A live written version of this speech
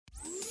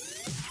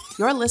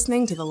You're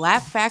listening to the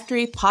Laugh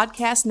Factory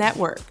Podcast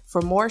Network.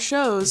 For more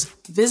shows,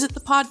 visit the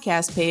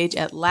podcast page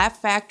at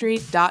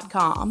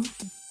laughfactory.com.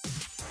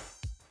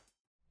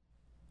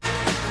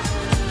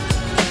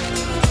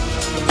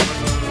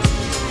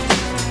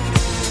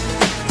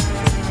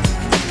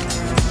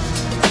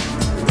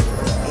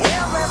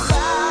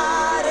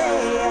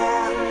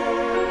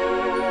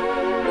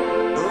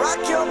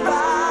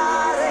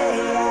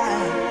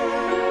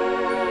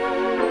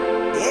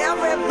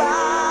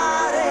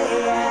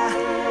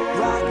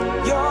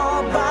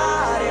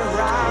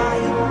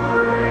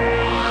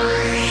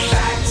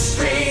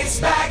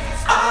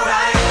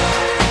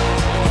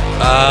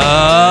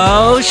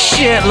 Oh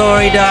shit,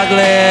 Lori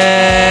Douglas!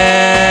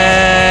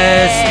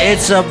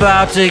 It's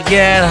about to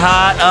get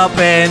hot up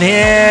in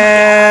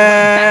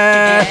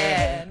here.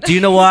 Do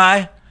you know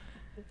why?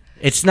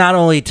 It's not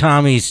only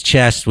Tommy's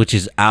chest, which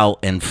is out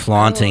and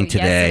flaunting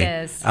today.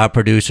 Yes, it is. Our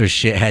producer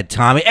shithead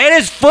Tommy. It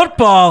is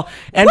football,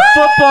 and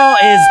football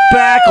is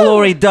back,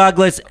 Lori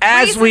Douglas.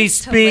 As we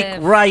speak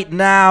right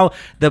now,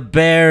 the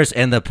Bears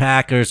and the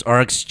Packers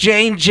are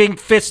exchanging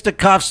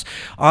fisticuffs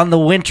on the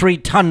wintry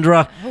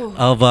tundra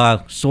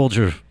of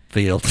Soldier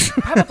Field.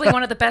 Probably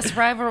one of the best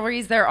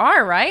rivalries there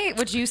are, right?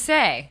 Would you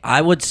say?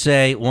 I would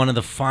say one of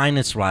the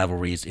finest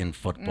rivalries in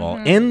football.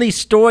 In the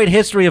storied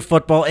history of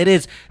football, it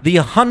is the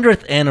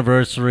 100th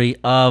anniversary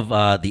of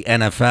the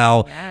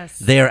NFL. Yes.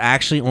 They're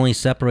actually only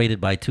separated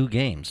by 2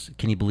 games.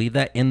 Can you believe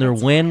that? In their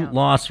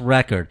win-loss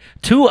record.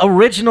 2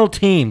 original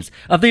teams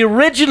of the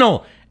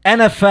original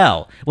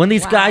NFL, when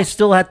these guys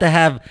still had to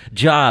have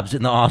jobs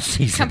in the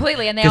offseason.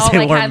 Completely, and they all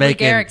like had Lou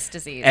Gehrig's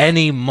disease.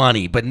 Any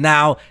money. But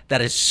now that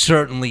is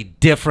certainly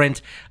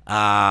different.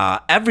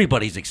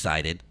 Everybody's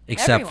excited,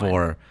 except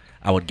for,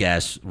 I would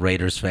guess,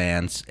 Raiders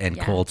fans and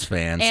Colts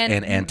fans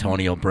and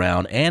Antonio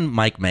Brown and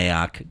Mike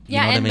Mayock. You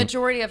know what I mean?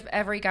 Majority of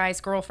every guy's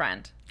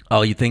girlfriend.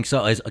 Oh, you think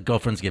so?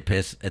 Girlfriends get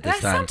pissed at this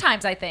time?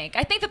 Sometimes I think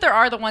that there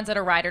are the ones that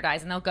are ride or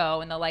dies and they'll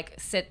go and they'll like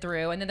sit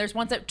through, and then there's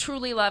ones that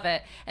truly love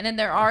it, and then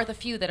there are the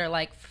few that are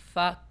like,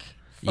 fuck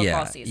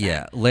football season.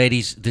 Yeah,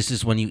 ladies, this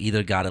is when you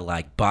either got to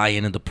like buy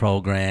into the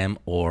program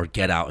or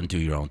get out and do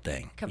your own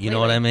thing. Completely. You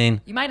know what I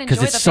mean? You might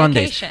enjoy it's the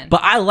Sundays. vacation.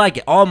 But I like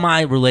it. All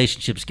my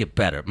relationships get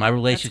better. My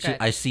relationship,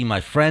 I see my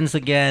friends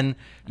again,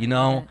 you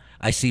know.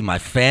 I see my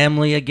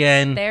family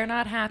again. They're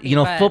not happy. You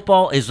know,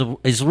 football is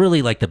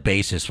really like the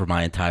basis for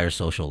my entire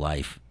social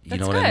life. You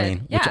know what I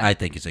mean? Yeah. Which I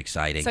think is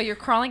exciting. So you're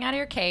crawling out of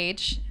your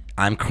cage.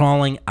 I'm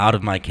crawling out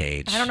of my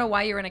cage. I don't know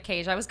why you were in a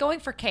cage. I was going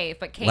for cave,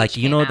 but cage like,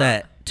 you know came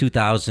out. that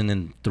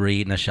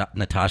 2003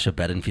 Natasha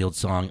Bedingfield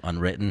song,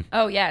 Unwritten?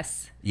 Oh,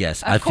 yes.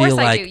 Yes. Of course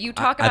I do. You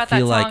talk about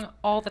that song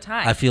all the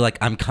time. I feel like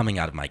I'm coming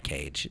out of my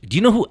cage. Do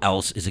you know who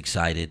else is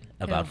excited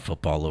about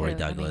football, Lori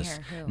Douglas?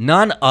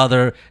 None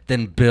other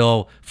than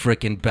Bill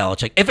freaking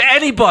Belichick. If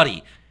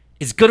anybody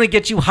is going to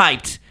get you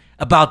hyped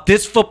about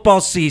this football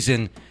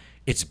season,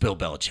 it's Bill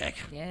Belichick.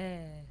 Yeah.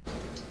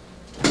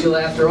 Feel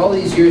after all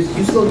these years,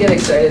 you still get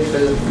excited for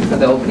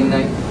the opening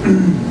night?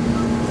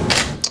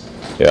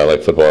 Yeah, I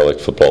like football. I like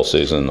football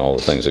season and all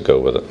the things that go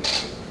with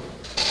it.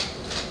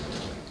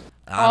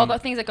 All the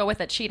things that go with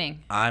it,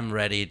 cheating. I'm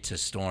ready to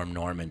storm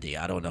Normandy.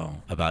 I don't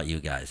know about you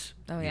guys.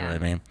 Oh, yeah. You know what I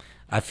mean?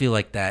 I feel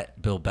like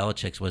that Bill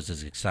Belichick was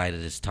as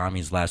excited as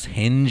Tommy's last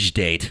Hinge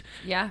date.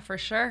 Yeah, for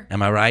sure.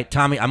 Am I right?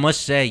 Tommy, I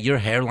must say, your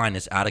hairline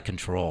is out of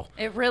control.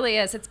 It really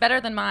is. It's better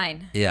than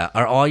mine. Yeah.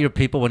 Are all your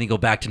people, when you go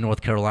back to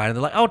North Carolina,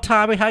 they're like, oh,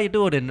 Tommy, how you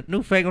doing in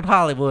newfangled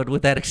Hollywood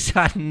with that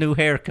exciting new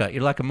haircut?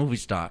 You're like a movie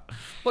star.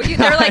 Well,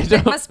 they're like,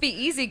 it must be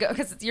easy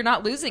because you're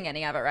not losing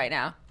any of it right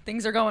now.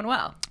 Things are going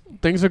well.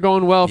 Things are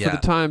going well for the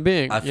time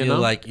being. I feel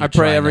like I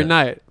pray every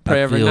night.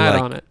 Pray every night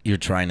on it. You're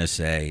trying to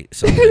say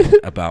something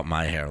about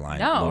my hairline,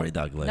 Lori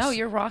Douglas. No,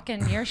 you're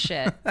rocking your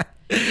shit.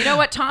 You know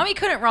what? Tommy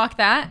couldn't rock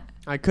that.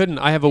 I couldn't.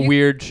 I have a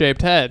weird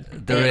shaped head.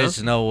 There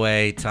is no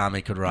way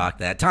Tommy could rock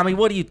that. Tommy,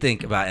 what do you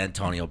think about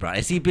Antonio Brown?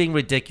 Is he being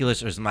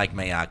ridiculous, or is Mike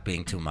Mayock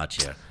being too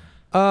much here?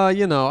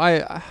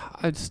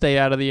 I'd stay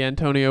out of the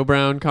Antonio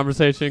Brown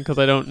conversation because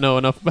I don't know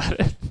enough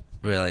about it.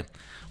 Really?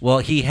 Well,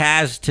 he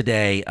has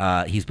today.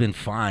 He's been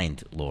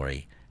fined,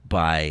 Lori,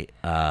 by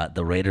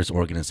the Raiders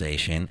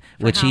organization,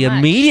 which he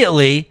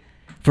immediately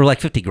for like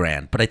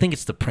 $50,000. But I think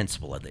it's the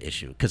principle of the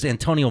issue, because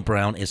Antonio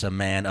Brown is a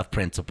man of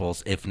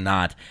principles, if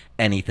not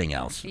anything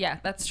else. Yeah,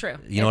 that's true.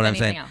 You know what I'm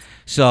saying? Else.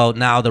 So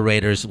now the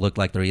Raiders look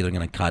like they're either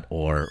going to cut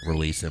or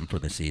release him for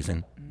the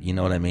season. You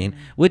know what I mean?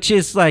 Which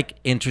is like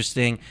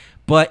interesting.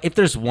 But if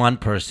there's one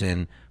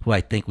person who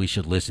I think we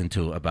should listen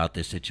to about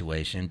this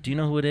situation, do you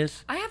know who it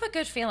is? I have a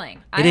good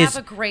feeling. I have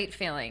a great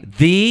feeling.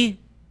 The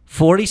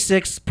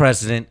 46th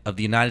president of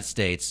the United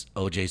States,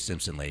 O.J.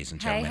 Simpson, ladies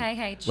and gentlemen.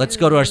 Hey, let's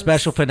go to our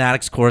special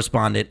Fanatics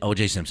correspondent,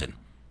 O.J. Simpson.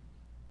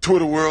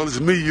 Twitter world, is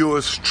me,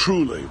 yours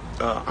truly.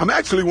 I'm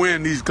actually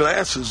wearing these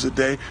glasses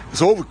today.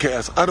 It's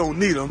overcast. I don't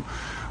need them,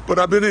 but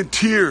I've been in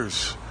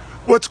tears.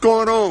 What's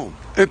going on?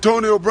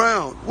 Antonio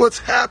Brown, what's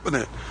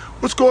happening?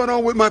 What's going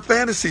on with my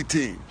fantasy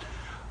team?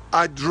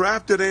 I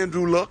drafted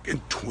Andrew Luck,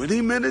 and 20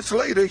 minutes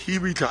later, he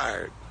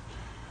retired.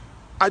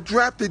 I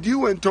drafted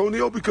you,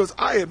 Antonio, because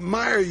I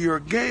admire your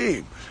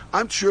game.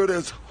 I'm sure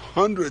there's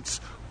hundreds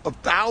of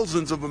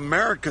thousands of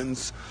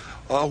Americans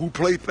who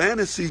play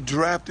fantasy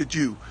drafted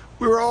you.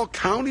 We were all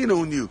counting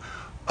on you.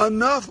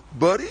 Enough,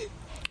 buddy.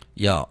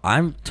 Yo,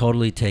 I'm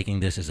totally taking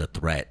this as a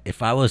threat.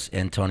 If I was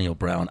Antonio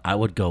Brown, I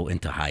would go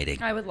into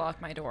hiding. I would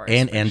lock my doors.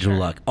 And Andrew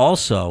Luck.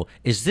 Also,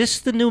 is this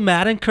the new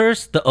Madden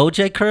curse, the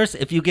OJ curse?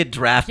 If you get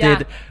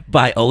drafted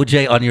by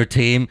OJ on your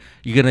team,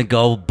 you're going to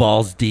go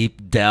balls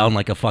deep down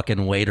like a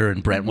fucking waiter in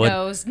Brentwood?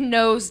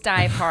 Nose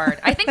dive hard.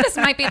 I think this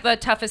might be the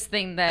toughest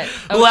thing that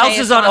OJ Who else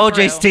is on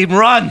OJ's team?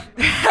 Run!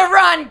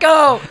 Run,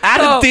 go!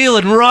 Adam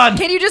Thielen, run!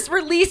 Can you just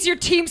release your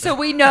team so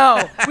we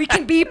know? We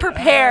can be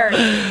prepared.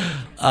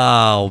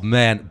 Oh,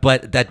 man.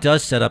 But that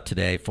does set up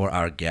today for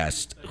our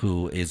guest,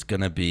 who is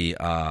going to be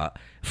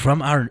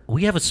from our...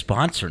 We have a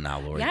sponsor now,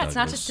 Lori Yeah, it's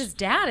not Douglas. just his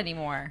dad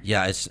anymore.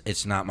 Yeah,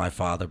 it's not my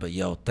father, but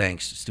yo,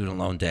 thanks, student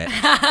loan debt.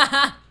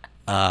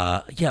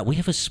 Yeah, we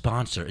have a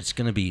sponsor. It's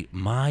going to be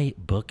My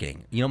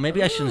Booking. You know,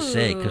 maybe I shouldn't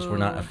say because we're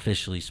not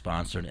officially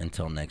sponsored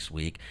until next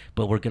week,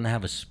 but we're going to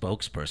have a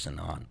spokesperson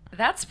on.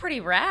 That's pretty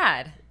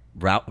rad.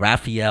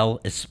 Rafael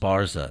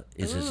Esparza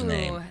is his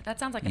name. That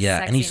sounds like a Yeah,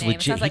 sexy and he's name. It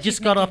legit. sounds He like just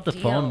he's got off the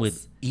making phone deals.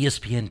 with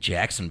ESPN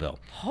Jacksonville.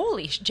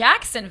 Holy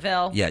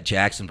Jacksonville. Yeah,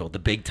 Jacksonville, the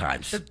big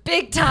times. The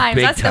big times.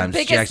 Big That's times, the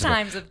biggest Jacksonville.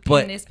 times of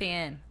But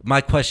ESPN.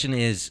 my question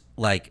is,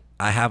 like,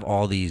 I have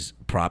all these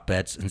prop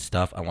bets and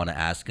stuff I want to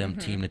ask him, Mm-hmm.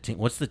 team to team.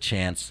 What's the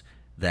chance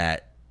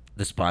that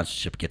the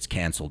sponsorship gets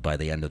canceled by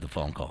the end of the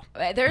phone call?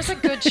 There's a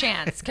good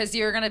chance because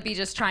you're going to be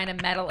just trying to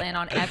meddle in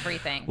on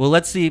everything. Well,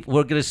 let's see.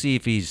 We're gonna see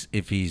if he's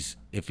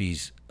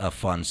a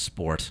fun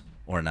sport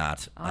or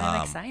not. Oh,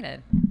 I'm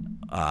excited.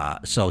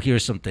 So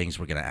here's some things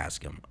we're gonna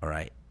ask him. All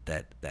right,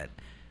 that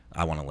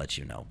I want to let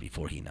you know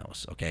before he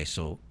knows. Okay,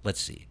 so let's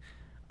see.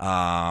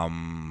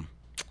 I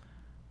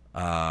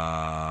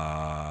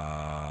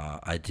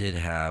did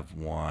have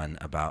one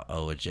about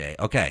OJ.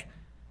 Okay.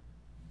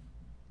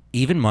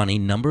 Even money,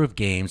 number of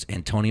games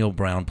Antonio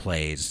Brown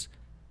plays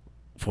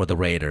for the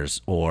Raiders,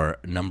 or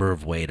number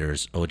of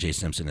waiters O.J.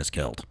 Simpson has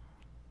killed.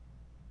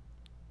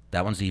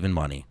 That one's even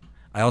money.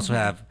 I also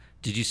have,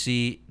 did you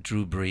see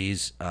Drew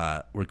Brees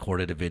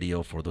recorded a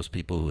video for those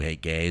people who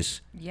hate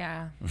gays?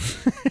 Yeah.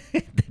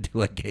 They do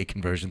like gay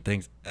conversion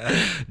things.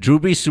 Drew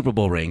Brees Super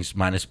Bowl rings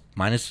minus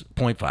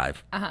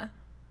 0.5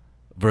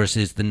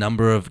 versus the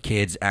number of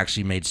kids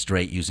actually made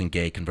straight using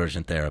gay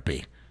conversion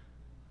therapy.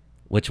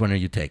 Which one are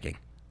you taking?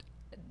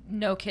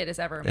 No kid has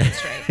ever been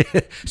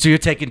straight. So you're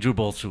taking Drew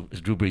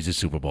Brees'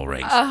 Super Bowl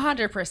rings.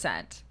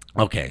 100%.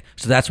 Okay,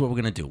 so that's what we're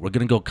going to do. We're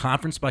going to go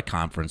conference by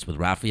conference with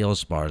Rafael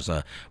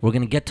Esparza. We're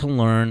going to get to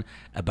learn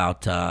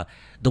about the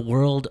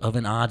world of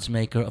an odds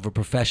maker, of a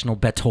professional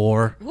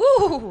bettor.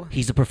 Woo!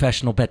 He's a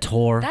professional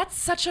bettor. That's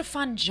such a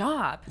fun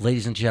job.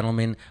 Ladies and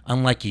gentlemen,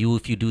 unlike you,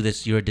 if you do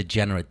this, you're a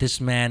degenerate. This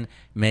man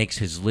makes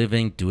his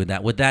living doing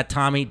that. With that,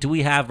 Tommy, do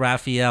we have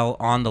Rafael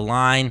on the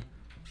line?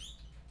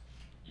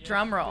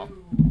 Drum roll.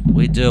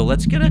 We do.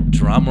 Let's get a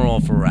drum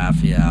roll for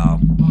Rafael.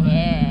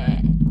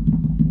 Yeah.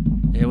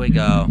 Here we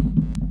go.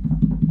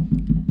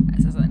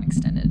 This is an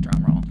extended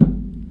drum roll.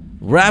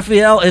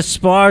 Rafael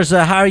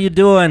Esparza, how are you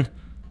doing?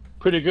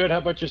 Pretty good. How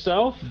about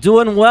yourself?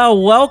 Doing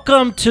well.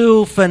 Welcome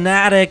to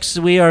Fanatics.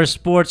 We are a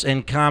sports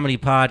and comedy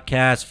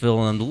podcast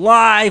filmed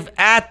live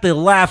at the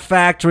Laugh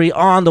Factory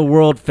on the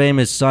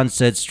world-famous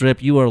Sunset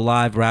Strip. You are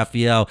live,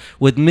 Rafael,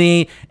 with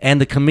me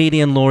and the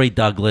comedian Lori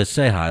Douglas.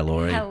 Say hi,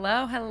 Lori.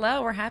 Hello,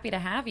 hello. We're happy to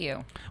have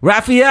you.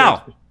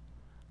 Rafael!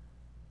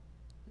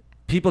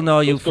 People know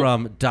you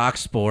from Doc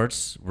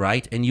Sports,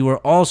 right? And you are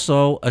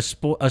also a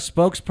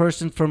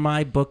spokesperson for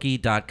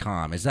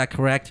MyBookie.com. Is that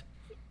correct?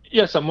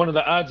 Yes, I'm one of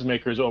the odds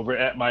makers over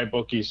at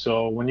MyBookie.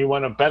 So when you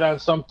want to bet on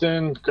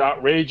something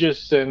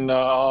outrageous and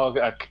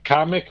a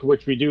comic,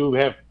 which we do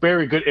have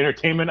very good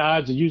entertainment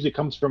odds, it usually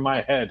comes from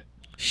my head.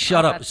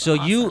 Shut up. That's So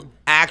you awesome.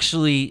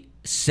 actually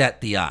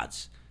set the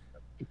odds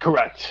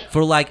Correct.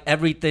 for like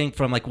everything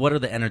from like, what are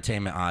the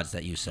entertainment odds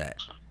that you set?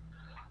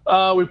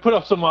 We put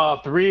up some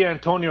 3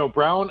 Antonio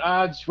Brown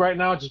odds right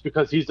now, just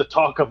because he's the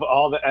talk of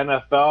all the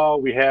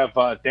NFL. We have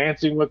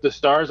Dancing with the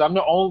Stars.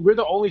 We're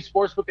the only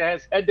sportsbook that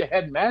has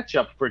head-to-head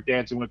matchup for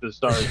Dancing with the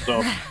Stars. So,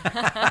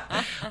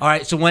 All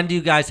right. So when do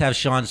you guys have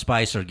Sean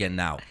Spicer getting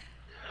out?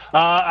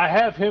 I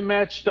have him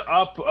matched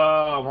up.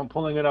 I'm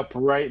pulling it up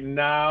right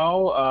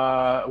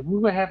now. We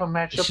would have him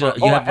matched up. So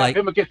you have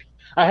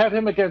I have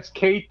him against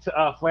Kate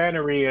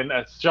Flannery, and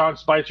Sean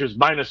Spicer's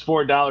minus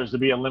 $4 to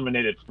be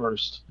eliminated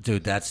first.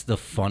 Dude, that's the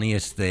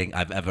funniest thing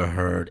I've ever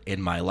heard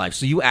in my life.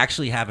 So you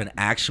actually have an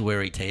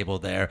actuary table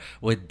there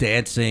with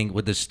Dancing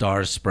with the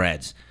Stars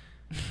spreads.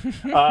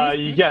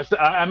 Yes,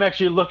 I'm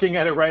actually looking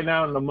at it right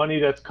now, and the money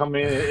that's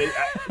coming in.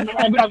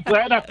 I'm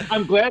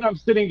glad I'm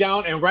sitting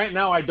down, and right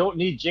now I don't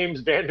need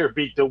James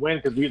Vanderbeek to win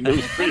because we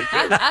lose pretty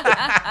good.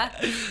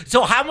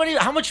 So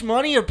how much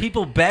money are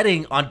people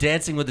betting on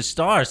Dancing with the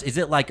Stars? Is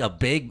it like a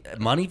big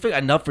money figure,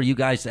 enough for you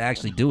guys to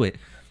actually do it?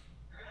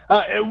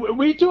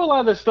 We do a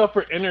lot of this stuff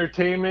for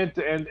entertainment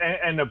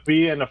and to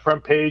be in the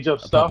front page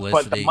of stuff.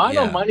 But the amount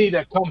of money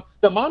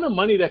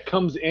that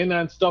comes in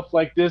on stuff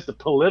like this, the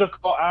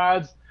political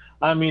odds.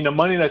 I mean, the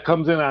money that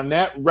comes in on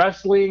that the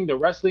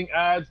wrestling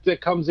odds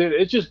that comes in,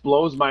 it just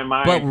blows my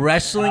mind. But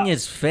wrestling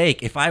is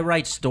fake. If I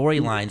write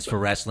storylines for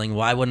wrestling,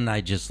 why wouldn't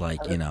I just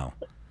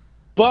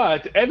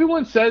But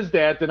everyone says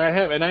that,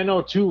 and I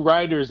know 2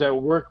 writers that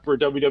work for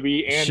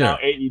WWE and now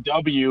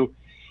AEW.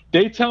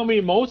 They tell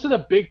me most of the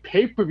big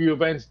pay-per-view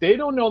events, they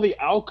don't know the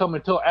outcome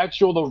until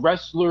the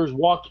wrestlers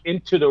walk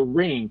into the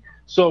ring.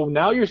 So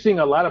now you're seeing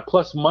a lot of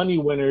plus money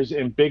winners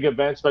in big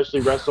events,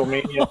 especially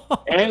WrestleMania,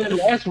 and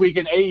last week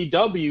in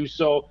AEW.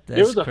 So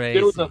there was a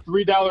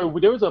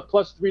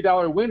plus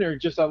 $3 winner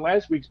just on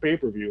last week's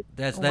pay-per-view.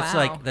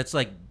 That's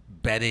like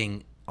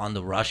betting on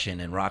the Russian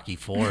in Rocky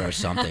IV or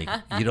something.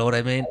 You know what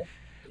I mean?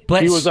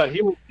 But he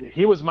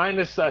was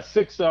minus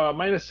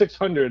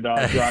 600.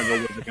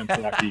 Drago was against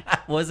Rocky.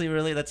 Was he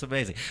really? That's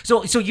amazing.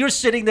 So you're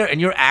sitting there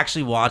and you're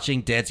actually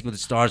watching Dancing with the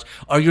Stars,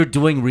 or you're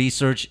doing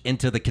research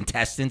into the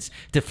contestants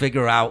to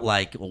figure out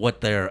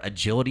what their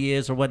agility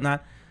is or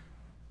whatnot.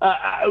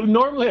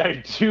 Normally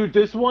I do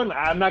this one.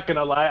 I'm not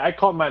gonna lie. I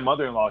called my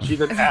mother-in-law. She's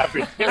an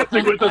avid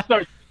Dancing with the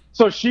Stars.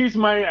 So she's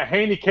my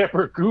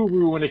handicapper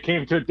guru when it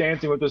came to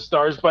Dancing with the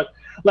Stars. But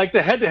like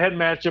the head-to-head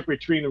matchup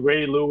between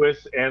Ray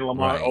Lewis and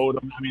Lamar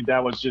Odom, I mean,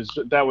 that was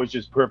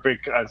just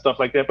perfect stuff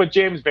like that. But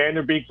James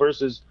Vanderbeek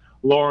versus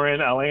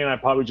Lauren Elaine, I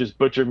probably just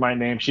butchered my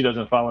name. She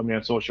doesn't follow me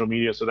on social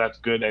media, so that's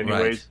good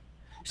anyways. Right.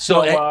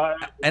 So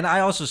and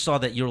I also saw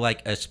that you're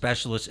like a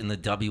specialist in the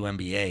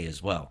WNBA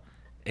as well,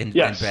 and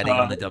betting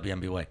on the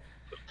WNBA.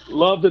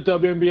 Love the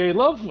WNBA.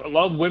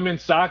 Love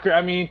women's soccer.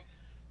 I mean,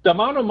 the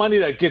amount of money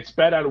that gets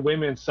bet on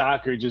women's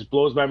soccer just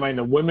blows my mind.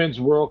 The Women's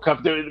World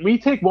Cup, we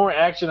take more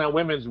action on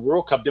Women's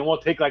World Cup than we'll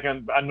take like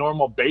a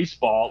normal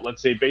baseball,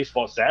 let's say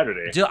Baseball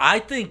Saturday. Dude, I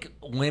think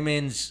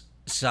women's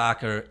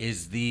soccer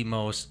is the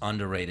most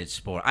underrated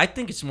sport. I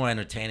think it's more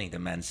entertaining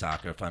than men's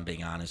soccer, if I'm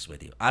being honest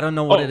with you. I don't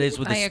know what it is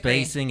with the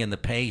spacing and the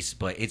pace,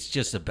 but it's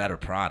just a better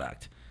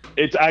product.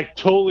 I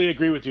totally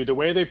agree with you. The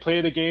way they play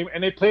the game,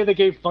 and they play the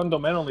game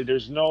fundamentally.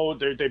 There's no,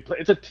 they play.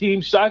 It's a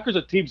team. Soccer's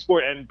a team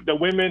sport, and the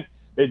women,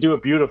 they do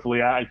it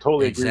beautifully. I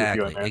totally agree with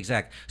you on that.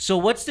 Exactly. So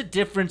what's the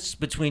difference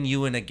between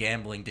you and a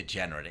gambling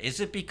degenerate?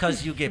 Is it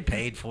because you get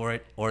paid for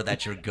it, or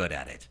that you're good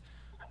at it?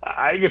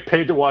 I get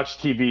paid to watch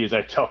TV, as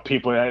I tell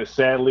people.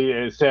 Sadly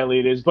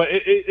it is. But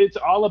it's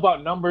all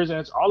about numbers, and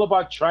it's all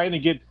about trying to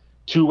get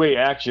two-way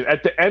action.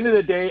 At the end of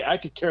the day, I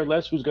could care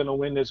less who's going to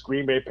win this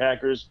Green Bay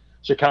Packers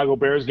Chicago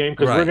Bears game,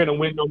 because we're going to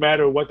win no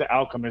matter what the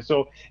outcome is.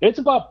 So it's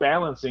about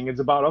balancing. It's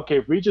about, okay,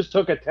 if we just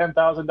took a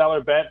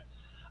 $10,000 bet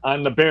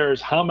on the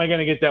Bears, how am I going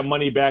to get that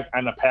money back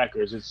on the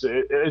Packers?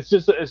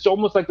 It's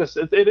almost like this.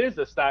 It is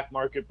the stock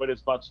market, but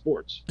it's about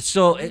sports.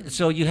 So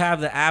you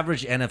have the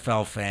average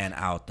NFL fan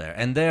out there,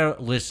 and they're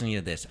listening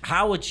to this.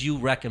 How would you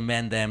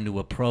recommend them to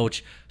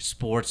approach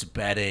sports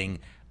betting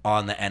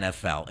on the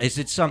NFL? Is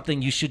it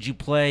something should you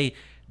play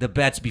the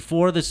bets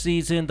before the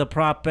season, the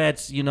prop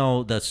bets,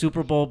 the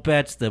Super Bowl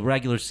bets, the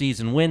regular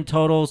season win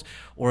totals,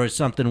 or is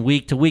something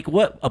week to week?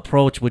 What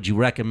approach would you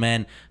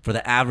recommend for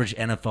the average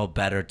NFL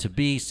bettor to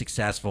be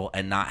successful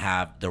and not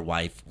have their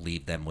wife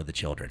leave them with the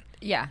children?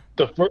 Yeah.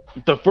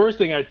 The first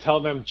thing I tell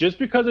them, just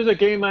because there's a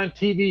game on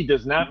TV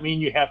does not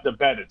mean you have to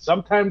bet it.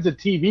 Sometimes the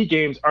TV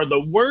games are the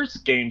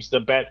worst games to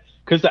bet,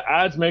 because the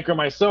odds maker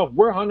myself,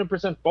 we're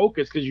 100%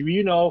 focused, because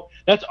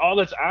that's all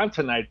that's on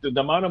tonight. The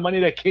amount of money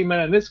that came in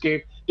on this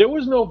game, there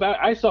was no value.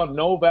 I saw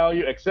no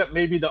value except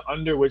maybe the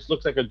under, which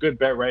looks like a good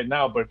bet right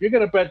now. But if you're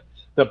going to bet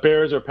the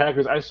Bears or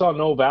Packers, I saw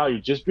no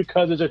value. Just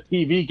because it's a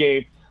TV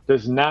game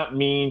does not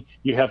mean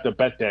you have to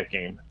bet that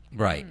game.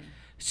 Right.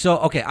 So,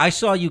 okay, I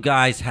saw you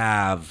guys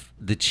have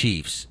the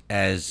Chiefs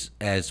as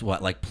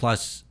what, like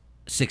plus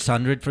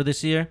 600 for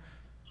this year?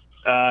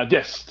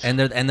 Yes. And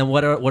then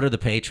what are the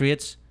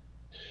Patriots?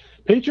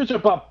 Patriots are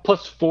about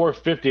plus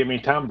 450. I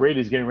mean, Tom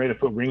Brady's getting ready to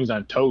put rings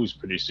on toes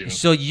pretty soon.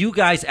 So you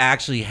guys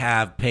actually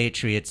have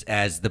Patriots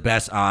as the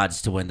best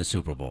odds to win the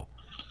Super Bowl?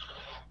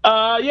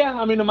 Yeah.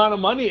 I mean, the amount of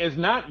money is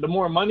not. The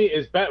more money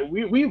is bet.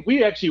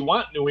 We actually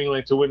want New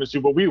England to win the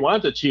Super Bowl. We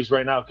want the Chiefs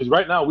right now, because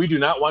right now we do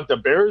not want the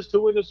Bears to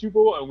win the Super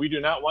Bowl, and we do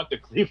not want the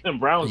Cleveland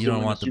Browns to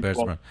win the Super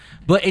Bowl.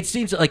 But it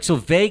seems like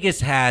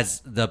Vegas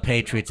has the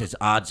Patriots as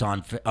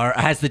odds-on, or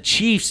has the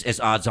Chiefs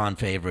as odds-on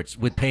favorites,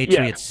 with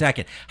Patriots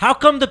second. How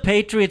come the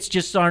Patriots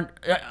just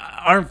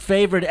aren't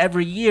favored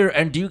every year?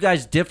 And do you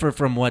guys differ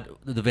from what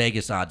the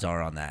Vegas odds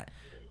are on that?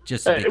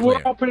 Just to be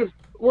clear.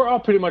 We're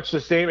all pretty much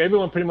the same.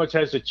 Everyone pretty much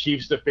has the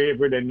Chiefs the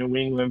favorite, and New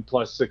England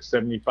plus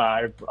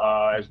 675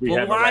 as we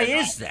have. Well, why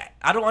is that?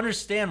 I don't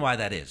understand why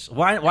that is.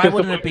 Why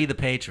wouldn't it be the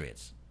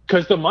Patriots?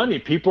 Because the money,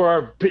 people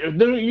are,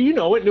 you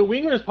know it. New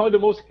England is probably the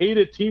most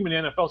hated team in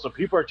the NFL, so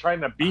people are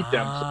trying to beat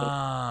them.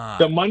 So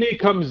the money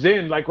comes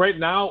in. Like right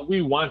now,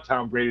 we want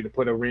Tom Brady to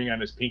put a ring on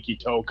his pinky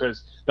toe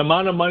because the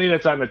amount of money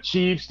that's on the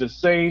Chiefs, the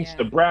Saints,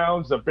 the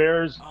Browns, the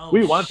Bears,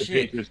 we want the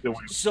Patriots to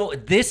win. So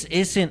this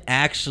isn't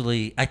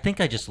actually, I think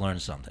I just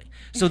learned something.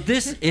 So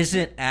this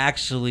isn't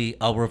actually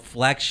a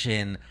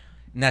reflection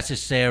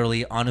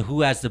necessarily on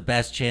who has the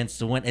best chance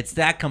to win. It's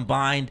that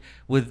combined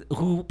with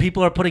who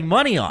people are putting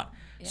money on.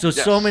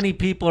 So many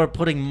people are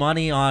putting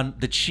money on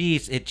the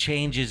Chiefs, it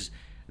changes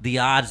the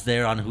odds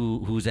there on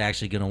who's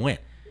actually going to win.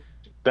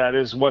 That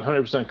is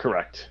 100%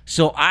 correct.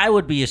 So I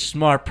would be a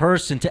smart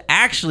person to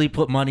actually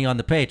put money on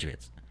the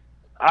Patriots.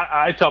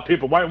 I tell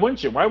people, why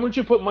wouldn't you? Why wouldn't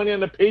you put money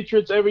on the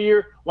Patriots every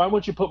year? Why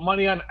wouldn't you put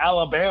money on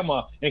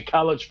Alabama in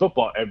college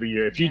football every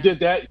year? If you did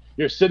that,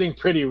 you're sitting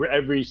pretty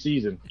every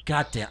season.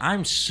 God damn,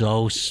 I'm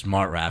so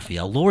smart,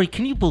 Raphael. Lori,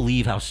 can you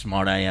believe how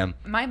smart I am?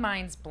 My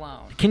mind's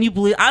blown. Can you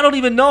believe? I don't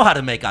even know how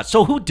to make odds.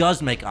 So who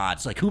does make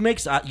odds? Like who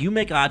makes you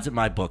make odds at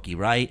my bookie,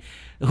 right?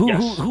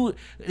 Who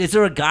is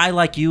there a guy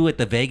like you at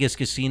the Vegas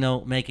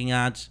casino making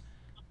odds?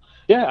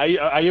 Yeah,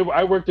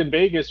 I worked in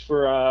Vegas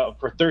for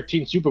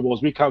 13 Super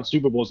Bowls. We count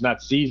Super Bowls,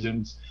 not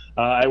seasons.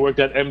 I worked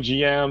at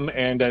MGM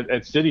and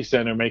at City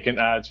Center making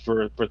odds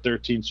for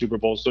 13 Super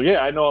Bowls. So yeah,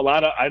 I know a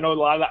lot of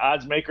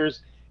odds makers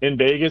in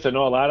Vegas. I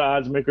know a lot of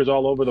odds makers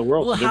all over the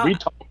world. Well,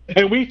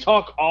 we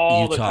talk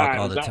all the time.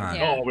 All the time.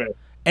 Yeah.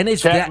 And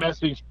it's chat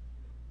message.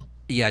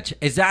 Yeah,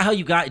 is that how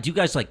you do you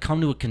guys like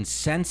come to a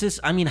consensus?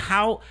 I mean,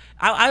 I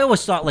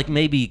always thought like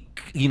maybe,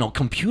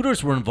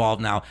 computers were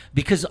involved now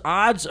because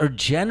odds are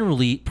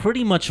generally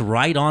pretty much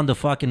right on the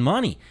fucking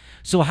money.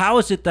 So how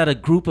is it that a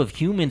group of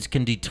humans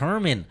can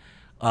determine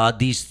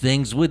these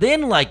things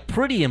within like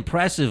pretty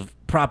impressive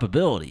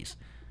probabilities?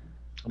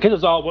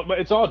 Because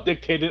it's all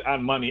dictated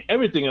on money.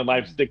 Everything in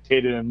life is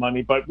dictated on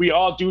money, but we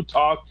all do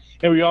talk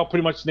and we all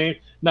pretty much name.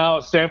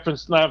 Now, San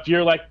Francisco, if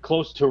you're like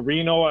close to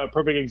Reno, a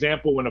perfect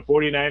example, when the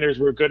 49ers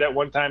were good at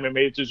one time and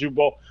made it to the Super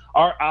Bowl,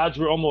 our odds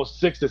were almost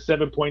 6 to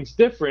 7 points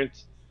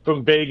different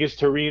from Vegas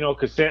to Reno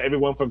because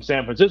everyone from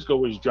San Francisco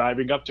was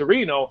driving up to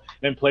Reno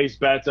and placed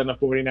bets on the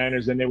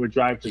 49ers, and they would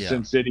drive to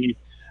Sin City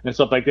and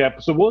stuff like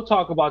that. So we'll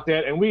talk about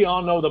that. And we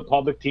all know the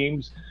public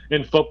teams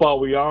in football.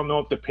 We all know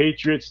if the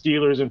Patriots,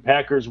 Steelers, and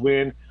Packers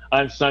win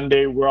on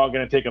Sunday, we're all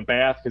going to take a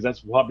bath because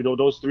that's probably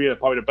those three are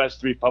probably the best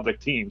three public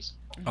teams.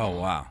 Oh,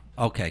 wow.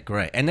 Okay,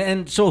 great.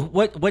 And so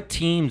what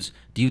teams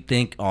do you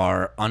think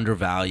are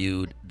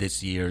undervalued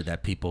this year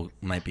that people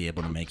might be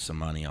able to make some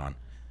money on?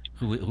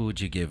 Who would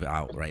you give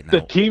out right now?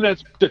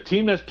 The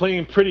team that's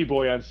playing pretty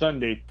boy on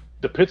Sunday,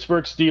 the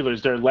Pittsburgh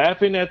Steelers. They're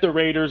laughing at the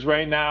Raiders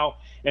right now,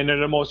 and they're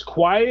the most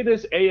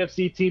quietest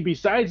AFC team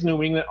besides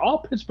New England. All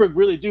Pittsburgh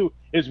really do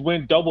is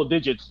win double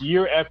digits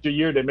year after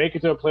year. They make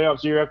it to the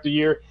playoffs year after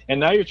year, and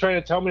now you're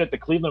trying to tell me that the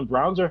Cleveland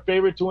Browns are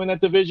favored to win that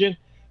division?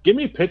 Give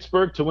me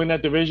Pittsburgh to win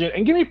that division,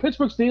 and give me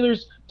Pittsburgh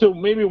Steelers to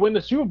maybe win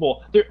the Super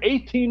Bowl. They're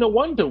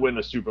 18-1 to win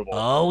the Super Bowl.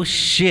 Oh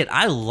shit,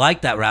 I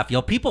like that,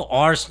 Raphael. People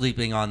are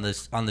sleeping on the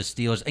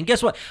Steelers, and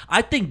guess what?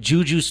 I think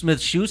Juju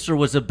Smith-Schuster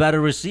was a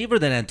better receiver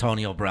than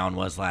Antonio Brown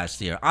was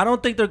last year. I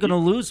don't think they're going to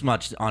lose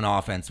much on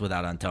offense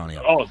without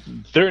Antonio. Oh,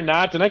 they're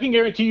not, and I can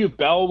guarantee you,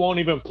 Bell won't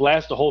even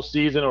last the whole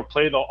season or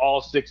play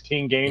all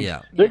 16 games.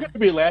 Yeah. They're going to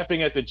be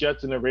laughing at the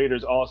Jets and the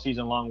Raiders all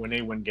season long when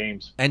they win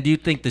games. And do you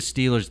think the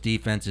Steelers'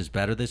 defense is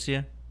better this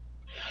year?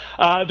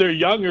 They're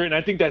younger, and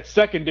I think that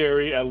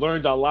secondary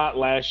learned a lot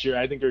last year.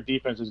 I think their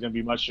defense is going to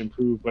be much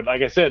improved. But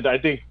like I said, I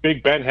think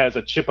Big Ben has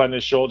a chip on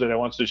his shoulder that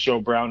wants to show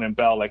Brown and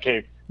Bell, like,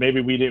 hey,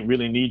 maybe we didn't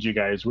really need you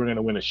guys. We're going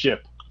to win a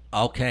ship.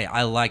 Okay,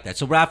 I like that.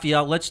 So,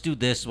 Raphael, let's do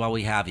this while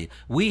we have you.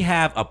 We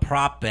have a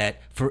prop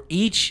bet for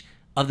each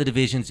of the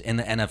divisions in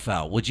the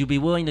NFL. Would you be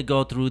willing to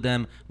go through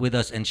them with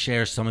us and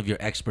share some of your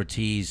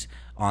expertise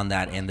on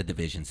that and the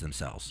divisions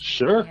themselves?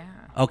 Sure. Yeah.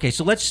 Okay,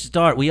 so let's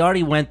start. We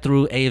already went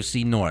through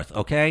AFC North,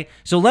 okay?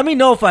 So let me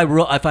know if I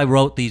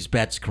wrote these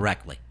bets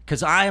correctly,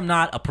 because I am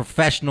not a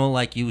professional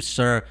like you,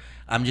 sir.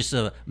 I'm just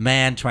a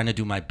man trying to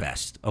do my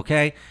best,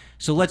 okay?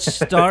 So let's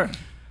start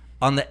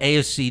on the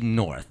AFC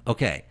North,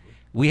 okay?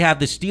 We have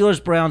the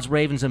Steelers, Browns,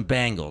 Ravens, and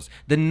Bengals.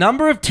 The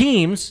number of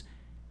teams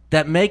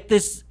that make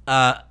this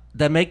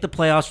that make the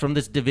playoffs from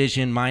this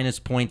division minus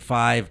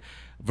 0.5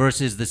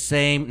 versus the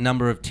same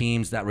number of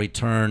teams that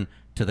return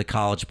to the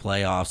college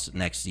playoffs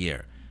next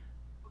year.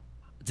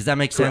 Does that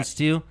make sense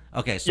to you?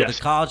 Okay, so Yes.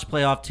 The college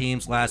playoff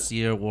teams last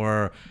year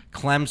were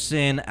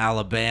Clemson,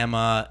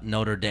 Alabama,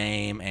 Notre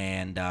Dame,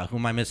 and who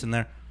am I missing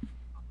there?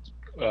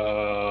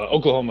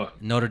 Oklahoma.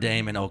 Notre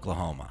Dame and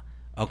Oklahoma.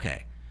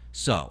 Okay,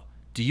 so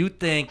do you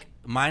think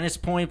minus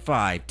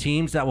 0.5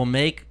 teams that will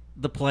make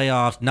the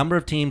playoffs, number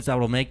of teams that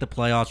will make the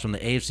playoffs from the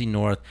AFC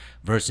North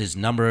versus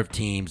number of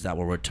teams that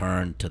will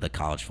return to the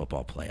college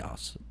football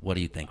playoffs? What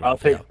do you think,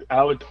 Raphael?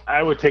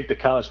 I would take the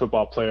college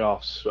football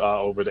playoffs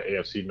over the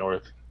AFC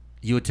North.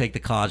 You would take the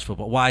college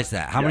football. Why is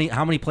that? How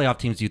many playoff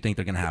teams do you think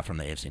they're going to have from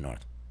the AFC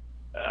North?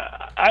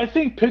 I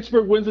think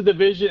Pittsburgh wins the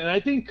division, and I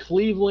think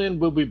Cleveland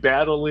will be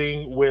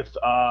battling with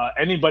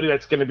anybody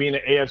that's going to be in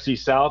the AFC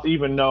South,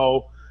 even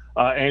though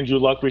Andrew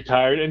Luck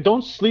retired. And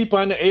don't sleep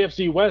on the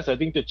AFC West. I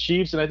think the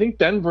Chiefs and I think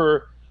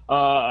Denver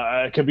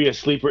could be a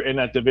sleeper in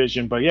that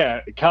division. But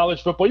yeah,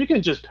 college football, you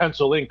can just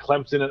pencil in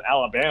Clemson and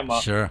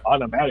Alabama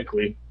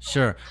automatically.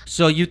 Sure.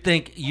 So you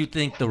think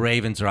the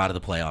Ravens are out of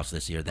the playoffs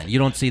this year? Then you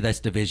don't see this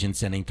division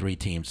sending 3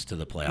 teams to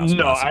the playoffs?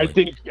 No, possibly. I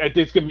think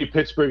it's going to be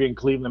Pittsburgh and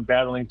Cleveland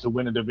battling to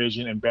win a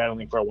division and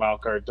battling for a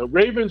wild card. The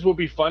Ravens will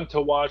be fun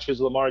to watch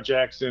because Lamar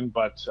Jackson,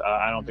 but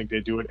I don't think they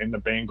do it. And the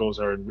Bengals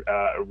are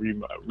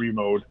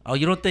remode. Oh,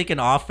 you don't think an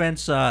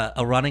offense, a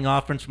running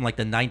offense from like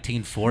the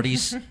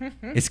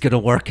 1940s, is going to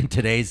work in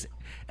today's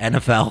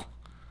NFL?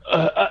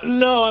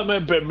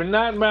 No, but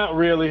not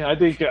really. I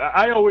think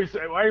I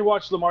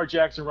watch Lamar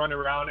Jackson run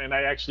around and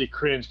I actually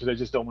cringe because I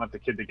just don't want the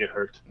kid to get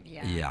hurt.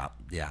 Yeah,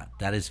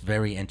 that is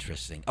very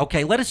interesting.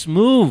 Okay, let us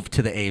move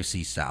to the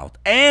AFC South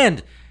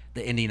and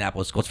the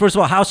Indianapolis Colts. First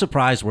of all, how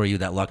surprised were you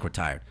that Luck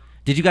retired?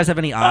 Did you guys have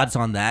any odds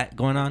on that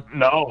going on?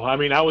 No, I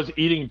mean, I was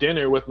eating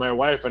dinner with my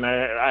wife, and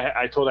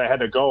I told her I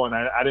had to go, and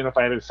I didn't know if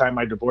I had to sign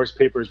my divorce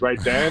papers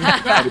right then, I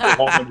had to go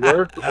home and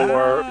work,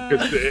 or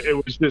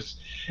because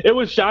it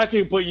was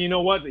shocking. But you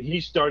know what?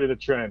 He started a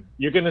trend.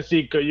 You're gonna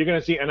see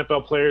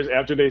NFL players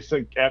after they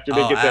get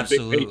that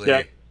big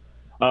paycheck.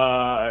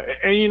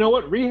 And you know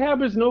what?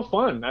 Rehab is no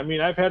fun. I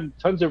mean, I've had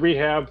tons of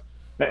rehab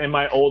in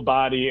my old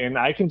body, and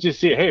I can just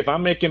see, hey, if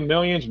I'm making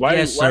millions, why?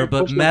 Yes, sir,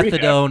 but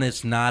methadone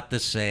is not the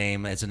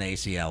same as an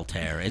ACL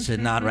tear. Is it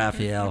not,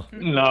 Raphael?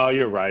 No,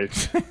 you're right.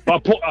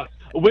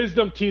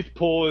 Wisdom teeth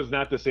pull is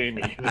not the same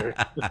either.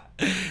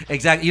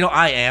 Exactly. You know,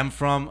 I am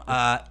from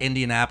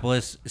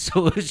Indianapolis,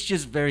 so it's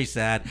just very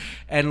sad.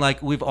 And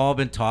like we've all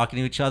been talking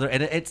to each other,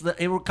 and it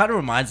kind of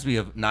reminds me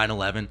of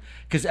 9/11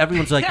 because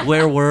everyone's like,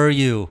 "Where were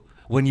you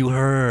when you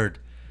heard?"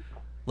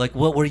 Like,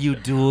 what were you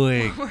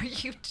doing? What were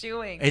you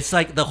doing? It's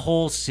like the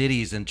whole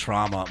city's in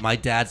trauma. My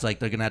dad's like,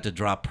 they're going to have to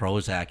drop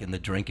Prozac in the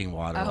drinking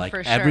water. Oh, like,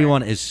 for sure.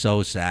 Everyone is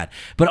so sad.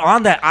 But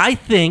on that, I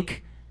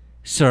think,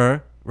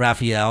 sir,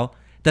 Raphael,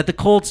 that the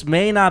Colts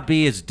may not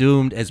be as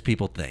doomed as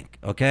people think,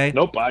 okay?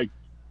 Nope, I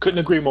couldn't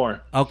agree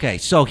more. Okay,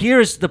 so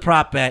here's the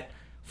prop bet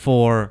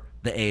for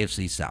the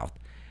AFC South.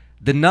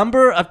 The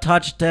number of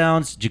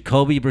touchdowns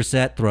Jacoby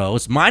Brissett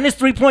throws, minus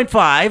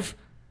 3.5,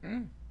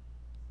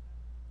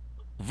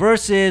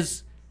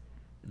 versus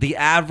the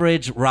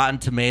average Rotten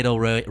Tomato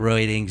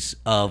ratings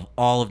of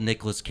all of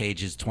Nicolas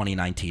Cage's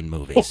 2019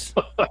 movies.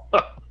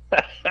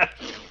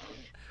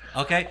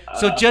 Okay,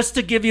 so just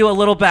to give you a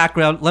little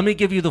background, let me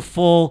give you the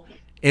full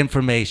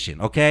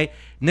information, okay?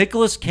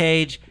 Nicolas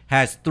Cage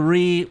has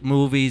 3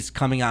 movies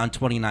coming out in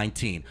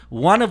 2019,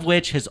 one of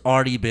which has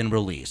already been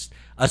released.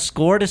 A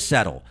Score to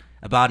Settle,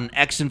 about an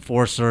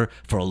ex-enforcer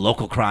for a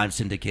local crime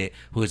syndicate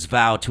who has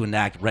vowed to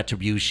enact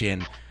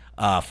retribution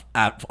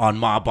on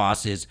mob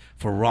bosses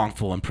for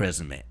wrongful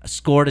imprisonment. A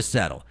Score to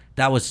Settle.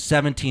 That was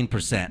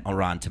 17% on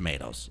Rotten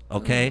Tomatoes.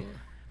 Okay?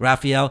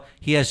 Raphael,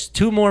 he has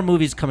 2 more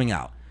movies coming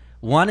out.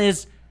 One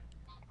is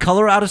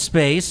Color Out of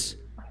Space.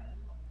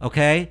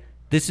 Okay?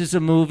 This is a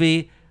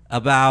movie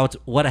about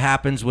what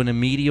happens when a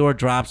meteor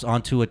drops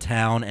onto a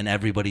town and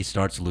everybody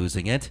starts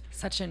losing it.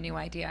 Such a new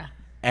idea.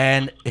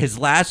 And his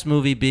last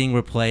movie being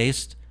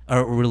released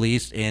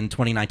in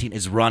 2019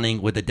 is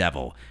Running with the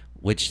Devil,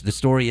 which the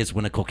story is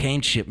when a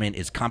cocaine shipment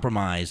is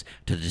compromised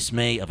to the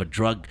dismay of a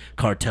drug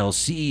cartel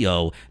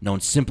CEO known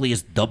simply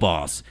as The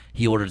Boss.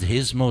 He ordered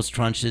his most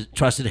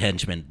trusted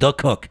henchman, The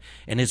Cook,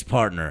 and his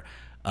partner,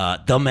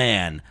 The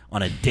Man,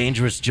 on a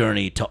dangerous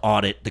journey to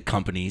audit the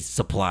company's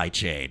supply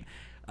chain.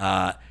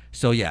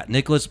 So yeah,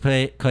 Nicolas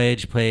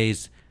Cage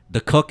plays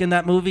The Cook in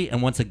that movie,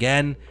 and once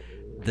again,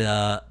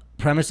 the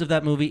premise of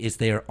that movie is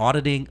they are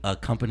auditing a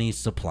company's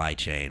supply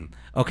chain.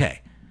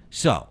 Okay,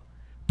 so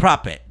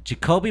prop it.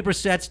 Jacoby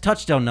Brissett's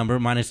touchdown number,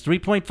 minus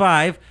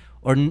 3.5,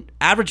 or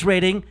average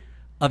rating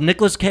of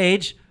Nicolas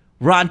Cage,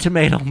 Rotten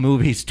Tomato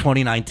movies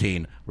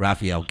 2019.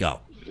 Raphael,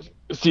 go.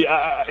 See,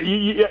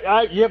 you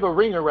have a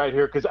ringer right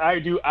here because I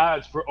do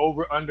odds for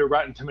over-under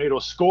Rotten Tomato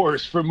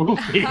scores for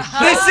movies.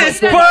 This is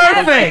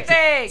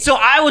perfect! So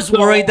I was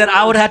worried that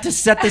I would have to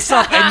set this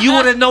up and you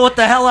wouldn't know what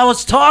the hell I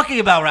was talking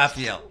about,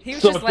 Raphael. He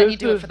was just letting you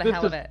do it for the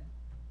hell of it.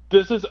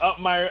 This is up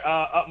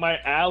my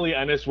alley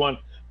on this one.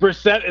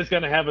 Brissett is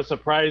going to have a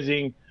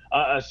surprising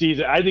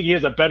season. I think he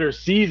has a better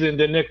season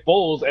than Nick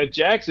Foles at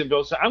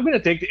Jacksonville. So I'm going to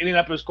take the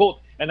Indianapolis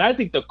Colts, and I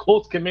think the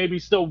Colts can maybe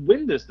still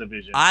win this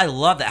division. I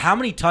love that. How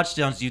many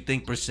touchdowns do you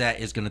think Brissett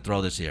is going to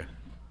throw this year?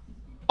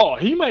 Oh,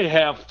 he may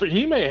have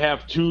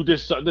 2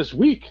 this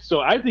week.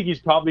 So I think he's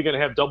probably going to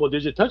have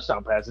double-digit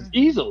touchdown passes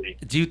easily.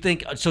 Do you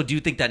think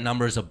that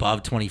number is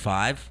above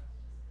 25?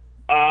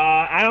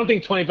 I don't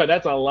think 25.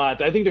 That's a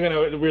lot. I think they're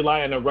going to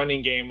rely on the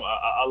running game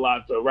a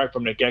lot right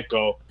from the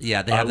get-go.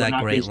 Yeah, they have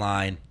that great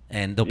line,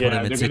 and they'll put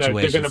him in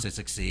situations to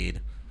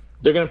succeed.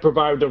 They're going to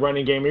provide the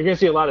running game. You're going to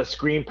see a lot of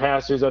screen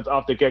passes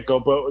off the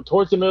get-go. But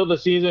towards the middle of the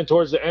season,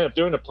 towards the end, if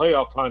they're in a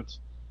playoff hunt,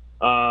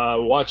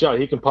 watch out.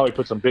 He can probably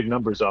put some big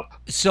numbers up.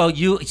 So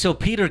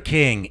Peter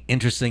King,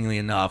 interestingly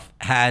enough,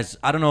 has,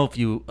 I don't know if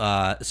you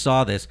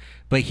saw this,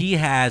 but he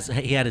had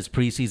his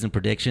preseason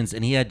predictions,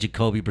 and he had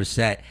Jacoby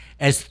Brissett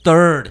as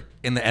third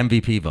in the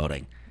MVP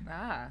voting.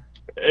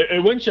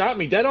 It wouldn't shock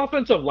me. That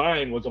offensive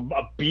line was a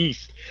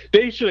beast.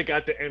 They should have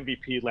got the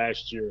MVP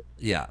last year.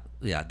 Yeah,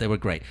 they were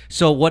great.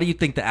 So what do you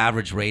think the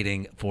average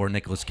rating for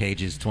Nicolas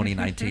Cage's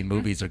 2019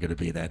 movies are going to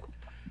be then?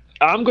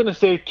 I'm going to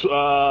say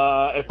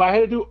if I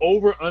had to do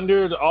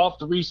over-under all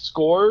three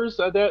scores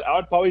of that, I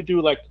would probably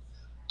do like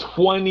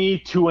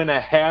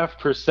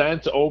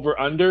 22.5%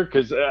 over-under,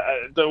 because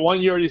the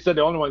one you already said,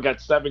 the only one got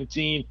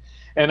 17.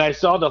 And I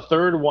saw the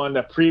third one,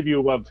 the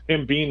preview of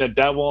him being the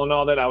devil and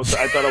all that. I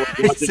thought I was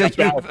watching so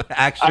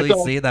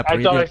see that preview?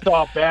 I thought I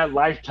saw a bad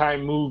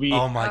Lifetime movie.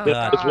 Oh my that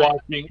I was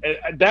watching.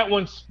 That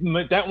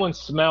one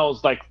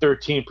smells like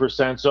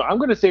 13%. So I'm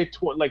going to say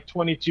like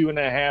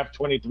 22.5,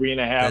 23.5.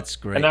 That's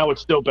great. And I would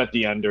still bet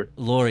the under.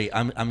 Lori,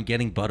 I'm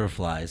getting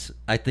butterflies.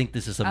 I think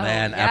this is a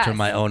man after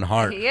my own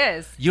heart. He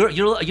is. You're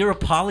a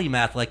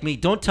polymath like me.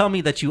 Don't tell me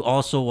that you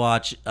also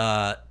watch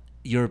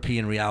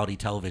European reality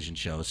television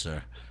shows,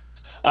 sir.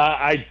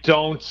 I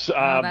don't,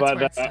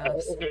 that's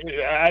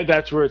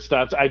that's where it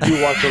stops. I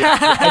do watch.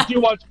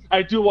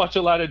 I do watch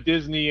a lot of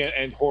Disney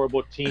and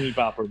horrible teeny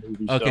bopper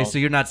movies. Okay, so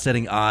you're not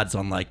setting odds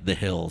on like The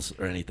Hills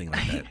or anything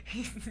like that.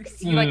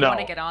 You want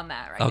to get on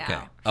that right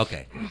now.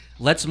 Okay.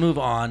 Let's move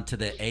on to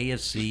the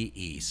AFC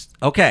East.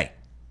 Okay,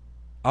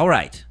 all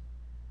right.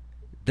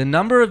 The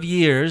number of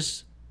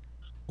years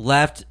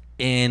left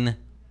in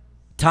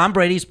Tom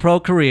Brady's pro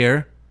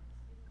career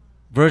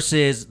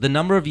versus the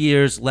number of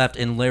years left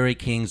in Larry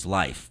King's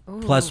life. Ooh.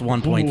 Plus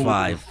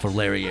 1.5 for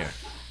Larry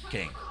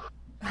King.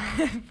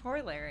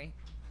 Poor Larry.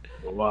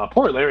 Wow,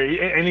 poor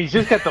Larry. And he's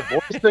just got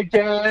divorced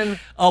again.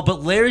 Oh,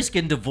 but Larry's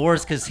getting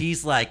divorced because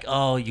he's like,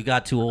 oh, you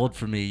got too old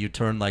for me. You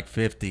turned like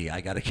 50.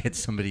 I got to get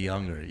somebody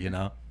younger, you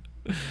know?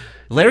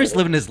 Larry's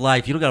living his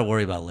life. You don't got to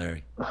worry about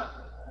Larry.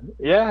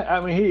 Yeah,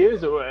 I mean he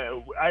is.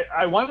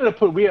 I wanted to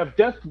put we have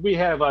death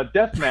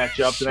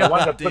matchups, and I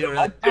wanted to put them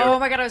up there. Oh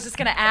my god, I was just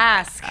gonna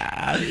ask.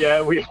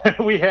 Yeah,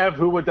 we have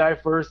who would die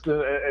first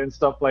and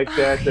stuff like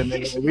that, and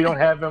we don't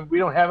have him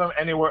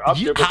anywhere up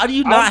there. How do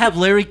you not have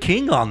Larry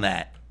King on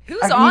that?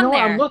 Who's on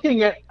there?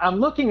 I'm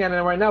looking at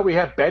it right now. We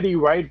have Betty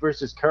Wright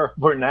versus Carol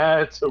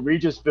Burnett,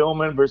 Regis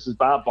Philbin versus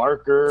Bob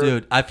Barker.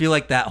 Dude, I feel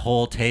like that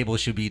whole table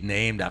should be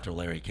named after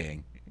Larry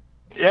King.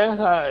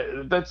 Yeah,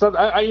 that's.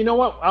 You know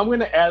what? I'm going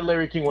to add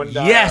Larry King one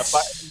day.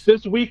 Yes.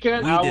 This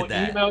weekend, I will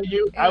email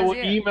you. I will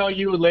email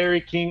you Larry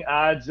King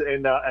odds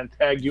and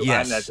tag you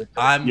on that.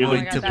 I'm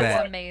going to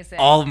bet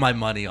all of my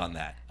money on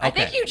that. Okay. I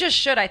think you just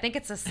should. I think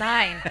it's a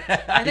sign.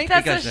 I think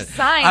that's a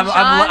sign.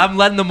 I'm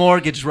letting the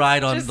mortgage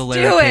ride on the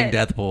Larry King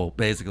death pool,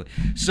 basically.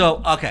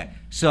 So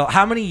So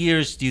how many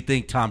years do you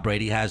think Tom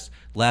Brady has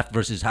left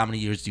versus how many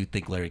years do you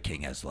think Larry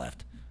King has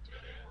left?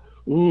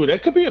 Ooh,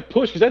 that could be a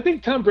push because I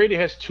think Tom Brady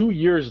has 2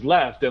 years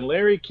left, and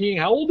Larry King,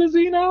 how old is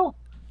he now?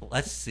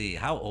 Let's see.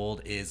 How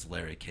old is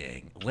Larry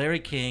King? Larry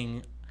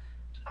King,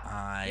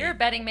 You're a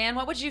betting man.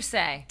 What would you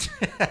say?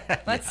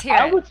 Let's hear it.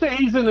 I would say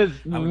he's in his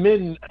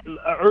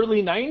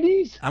early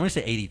 90s. I'm going to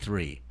say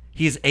 83.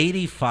 He's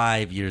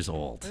 85 years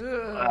old.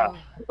 So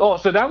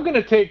I'm going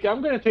to take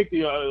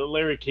the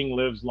Larry King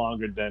lives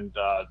longer than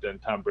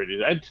Tom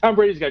Brady. And Tom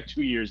Brady's got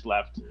 2 years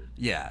left.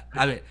 Yeah,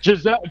 I mean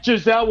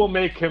Giselle will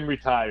make him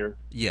retire.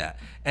 Yeah,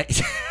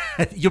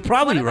 you're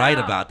probably right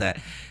about that.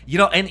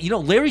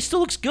 Larry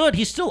still looks good.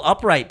 He's still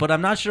upright, but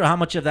I'm not sure how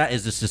much of that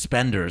is the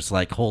suspenders,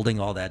 like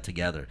holding all that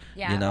together.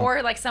 Yeah,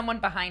 or like someone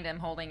behind him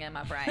holding him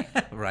upright.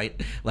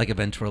 Right, like a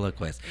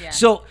ventriloquist. Yeah.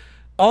 So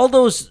all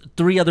those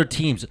 3 other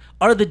teams,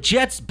 are the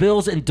Jets,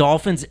 Bills, and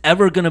Dolphins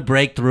ever going to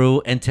break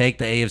through and take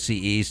the AFC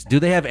East? Do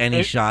they have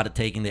any shot at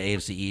taking the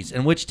AFC East?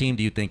 And which team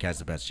do you think has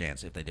the best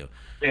chance if they do?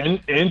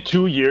 In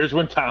 2 years,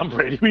 when Tom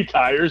Brady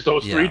retires,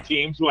 those 3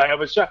 teams will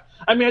have a shot.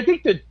 I mean, I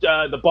think that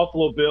the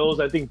Buffalo Bills,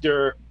 I think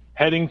they're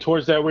heading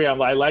towards that way.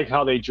 I like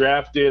how they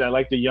drafted. I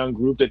like the young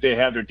group that they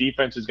have. Their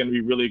defense is going to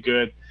be really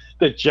good.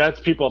 The Jets,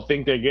 people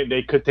think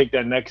they could take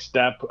that next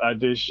step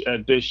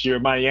this year.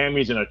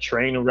 Miami's in a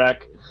train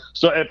wreck.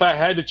 So if I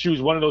had to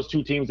choose one of those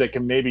 2 teams that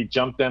can maybe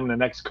jump them in the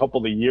next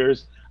couple of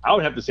years, I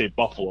would have to say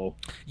Buffalo.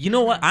 You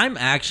know what? I'm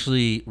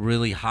actually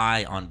really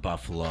high on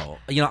Buffalo.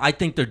 I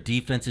think their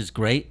defense is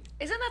great.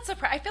 Isn't that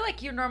surprising? I feel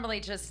like you normally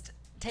just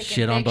take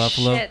shit on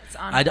Buffalo.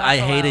 I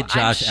hated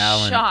Josh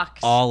Allen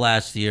all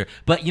last year.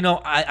 But,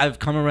 I've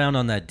come around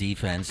on that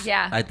defense.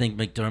 Yeah. I think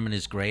McDermott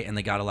is great, and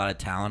they got a lot of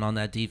talent on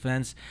that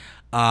defense.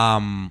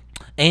 And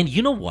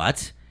you know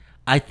what?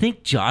 I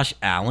think Josh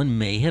Allen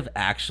may have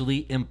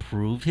actually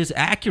improved his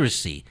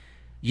accuracy.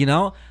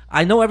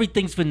 I know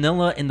everything's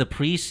vanilla in the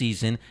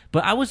preseason,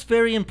 but I was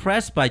very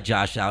impressed by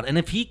Josh Allen. And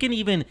if he can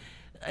even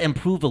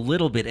improve a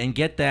little bit and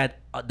get that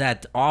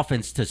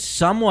offense to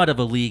somewhat of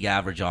a league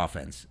average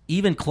offense,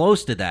 even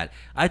close to that,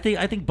 I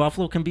think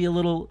Buffalo can be a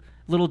little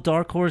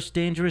dark horse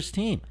dangerous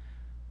team.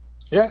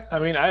 Yeah, I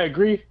mean, I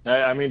agree.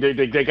 I mean,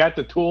 they got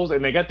the tools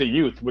and they got the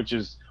youth, which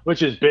is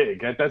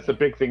big. That's the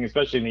big thing,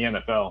 especially in the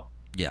NFL.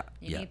 Yeah.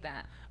 You need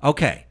that.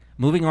 Okay,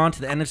 moving on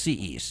to the NFC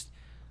East.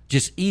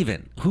 Just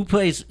even. Who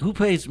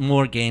plays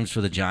more games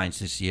for the Giants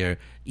this year,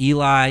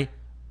 Eli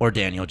or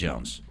Daniel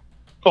Jones?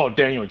 Oh,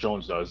 Daniel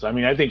Jones does. I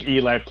mean, I think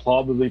Eli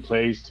probably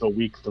plays till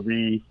week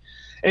 3.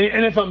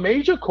 And if a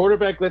major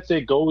quarterback, let's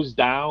say, goes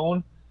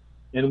down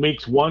in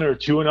weeks 1 or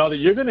 2 and all that,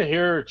 you're going to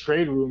hear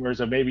trade rumors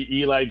of maybe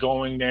Eli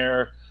going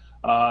there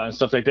and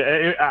stuff like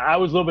that. I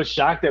was a little bit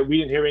shocked that we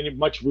didn't hear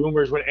much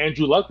rumors when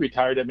Andrew Luck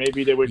retired that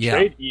maybe they would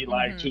trade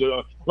Eli to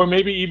the, or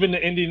maybe even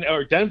the Indian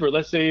or Denver.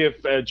 Let's say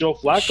if Joe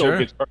Flacco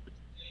gets hurt,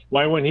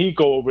 why wouldn't he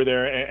go over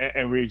there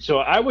and read? So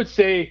I would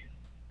say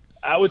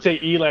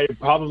Eli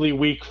probably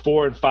week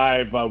 4 and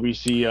 5 we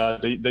see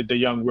the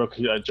young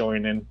rookie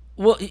join in.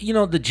 Well,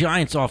 the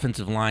Giants'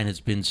 offensive line has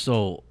been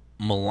so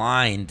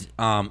maligned.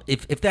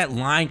 If that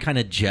line kind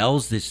of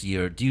gels this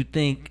year, do you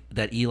think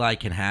that Eli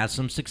can have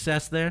some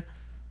success there?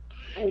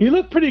 He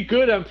looked pretty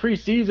good on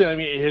preseason. I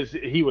mean,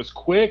 he was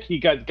quick. He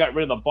got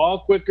rid of the ball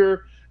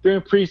quicker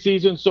during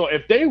preseason. So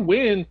if they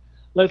win,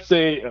 let's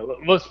say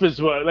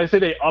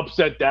they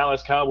upset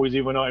Dallas Cowboys,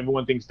 even though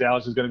everyone thinks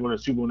Dallas is going to go to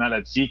the Super Bowl now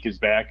that Zeke is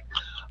back.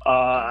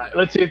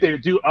 Let's say if they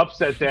do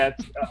upset that,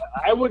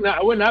 I would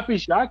not be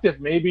shocked if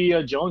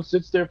maybe Jones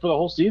sits there for the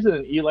whole season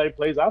and Eli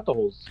plays out the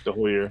whole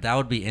year. That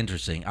would be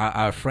interesting.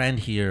 Our friend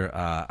here,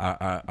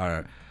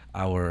 our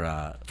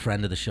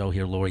friend of the show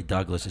here, Lori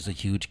Douglas, is a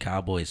huge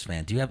Cowboys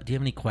fan. Do you have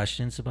any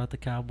questions about the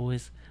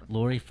Cowboys,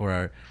 Lori, for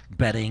our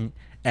betting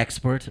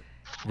expert,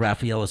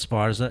 Rafael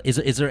Esparza?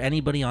 Is there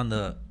anybody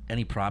on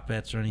any prop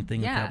bets or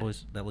anything in the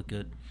Cowboys that look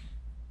good?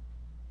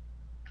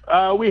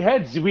 We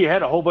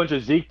had a whole bunch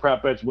of Zeke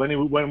prop bets.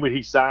 When would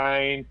he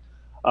sign?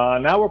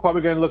 Now we're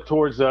probably going to look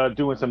towards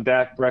doing some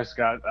Dak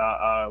Prescott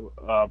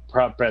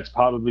prop bets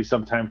probably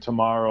sometime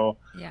tomorrow.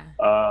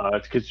 Yeah.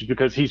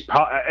 Because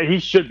he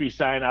should be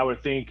signed. I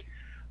would think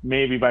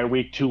maybe by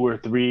week 2 or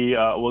 3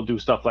 we'll do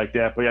stuff like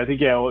that. But I think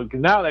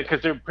now that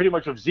because they're pretty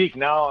much with Zeke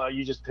now,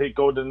 you just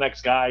go to the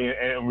next guy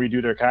and redo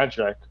their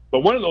contract. But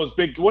one of those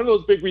big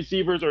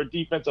receivers or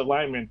defensive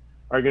linemen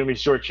are going to be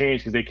shortchanged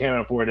because they can't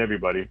afford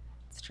everybody.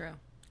 It's true.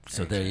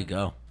 So there you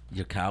go.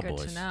 Your Cowboys.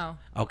 Good to know.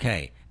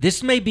 Okay.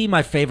 This may be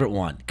my favorite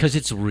one because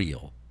it's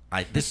real.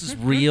 This is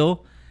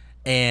real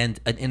and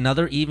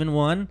another even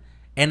one.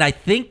 And I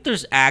think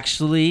there's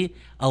actually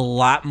a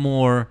lot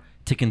more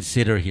to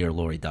consider here,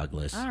 Lori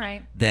Douglas. All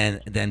right.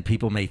 Than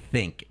people may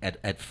think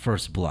at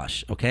first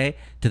blush. Okay?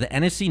 To the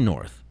NFC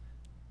North.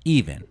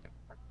 Even.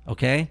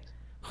 Okay?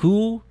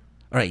 All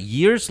right.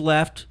 Years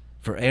left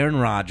for Aaron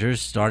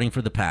Rodgers starting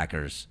for the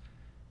Packers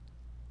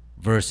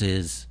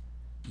versus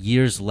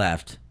years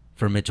left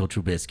for Mitchell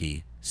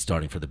Trubisky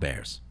starting for the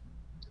Bears.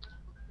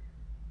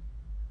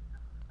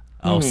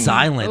 Oh,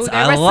 silence. Ooh,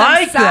 I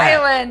like that.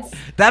 Silence.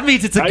 That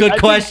means it's a good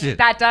question.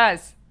 That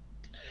does.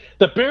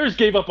 The Bears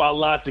gave up a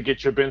lot to get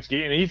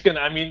Trubisky,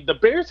 and the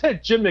Bears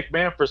had Jim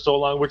McMahon for so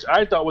long, which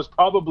I thought was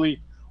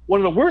probably one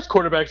of the worst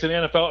quarterbacks in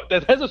the NFL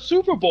that has a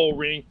Super Bowl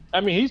ring.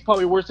 I mean, he's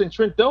probably worse than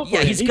Trent Dilfer.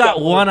 Yeah, he's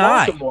got one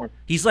eye.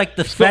 He's like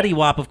the Fetty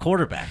Wap of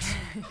quarterbacks.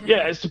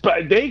 Yes,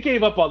 but they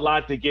gave up a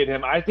lot to get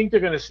him. I think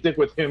they're going to stick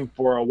with him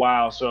for a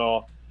while.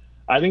 So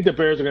I think the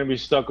Bears are going to be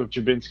stuck with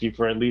Trubisky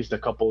for at least a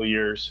couple of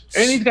years.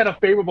 And he's got a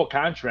favorable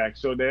contract,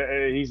 so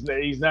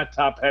he's not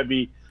top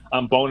heavy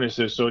on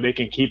bonuses, so they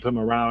can keep him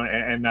around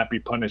and not be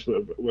punished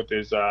with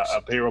his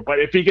payroll. But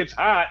if he gets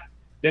hot,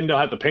 then they'll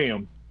have to pay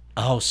him.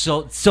 Oh,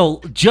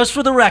 so just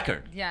for the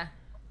record, yeah,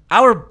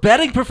 our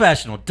betting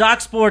professional,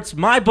 Doc Sports,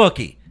 my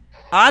bookie,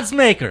 odds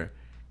maker,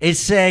 is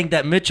saying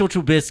that Mitchell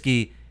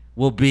Trubisky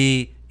will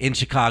be in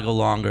Chicago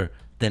longer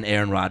than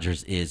Aaron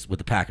Rodgers is with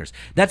the Packers.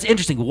 That's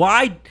interesting.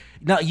 Why?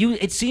 Now,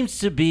 it seems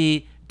to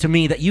me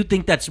that you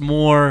think that's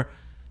more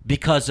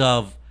because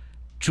of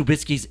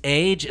Trubisky's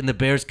age and the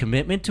Bears'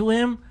 commitment to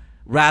him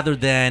rather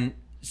than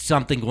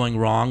something going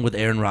wrong with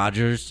Aaron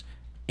Rodgers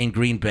in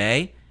Green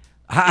Bay.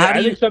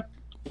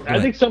 I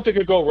think something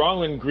could go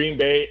wrong in Green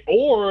Bay,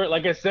 or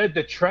like I said,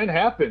 the trend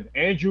happened.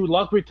 Andrew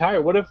Luck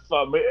retired. What if?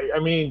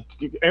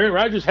 Aaron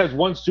Rodgers has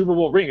one Super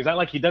Bowl ring. It's not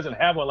like he doesn't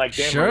have one like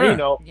Dan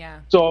Marino. Yeah.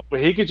 So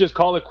he could just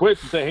call it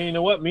quits and say, "Hey, you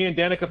know what? Me and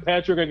Danica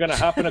Patrick are going to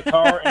hop in a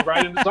car and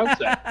ride in the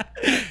sunset."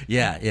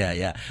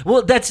 Yeah.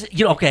 Well, that's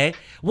okay.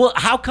 Well,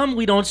 how come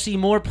we don't see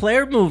more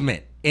player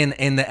movement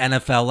in the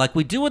NFL like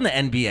we do in the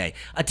NBA?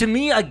 To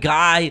me, a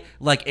guy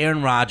like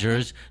Aaron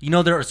Rodgers,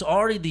 there's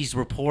already these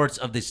reports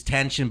of this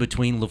tension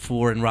between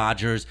LaFleur and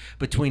Rodgers,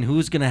 between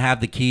who's going to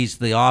have the keys to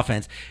the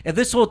offense. If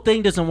this whole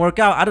thing doesn't work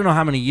out, I don't know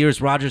how many years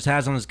Rodgers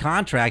has on his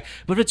contract,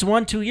 but if it's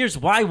 1-2 years,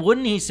 why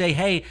wouldn't he say,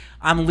 hey,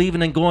 I'm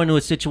leaving and going to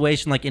a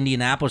situation like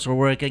Indianapolis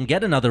where I can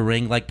get another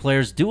ring like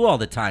players do all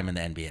the time in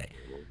the NBA?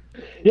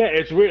 Yeah,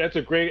 it's weird. That's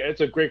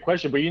a great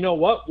question. But you know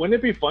what? Wouldn't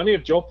it be funny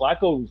if Joe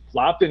Flacco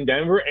flopped in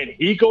Denver and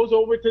he goes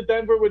over to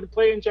Denver with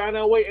playing John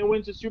Elway and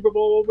wins the Super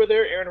Bowl over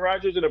there? Aaron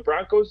Rodgers and the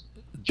Broncos.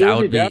 That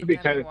would be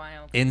kind of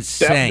wild.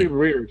 Insane. That would be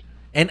weird.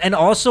 And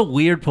also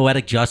weird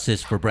poetic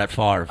justice for Brett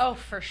Favre. Oh,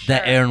 for sure.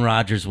 That Aaron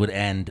Rodgers would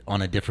end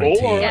on a different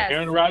team.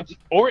 Aaron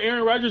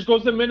Rodgers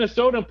goes to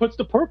Minnesota and puts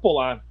the purple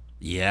on.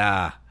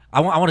 Yeah. I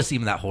want to see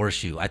him in that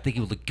horseshoe. I think he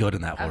would look good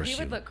in that Oh, horseshoe. he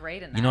would look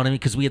great in that. You know what I mean?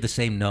 Because we have the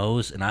same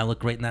nose, and I look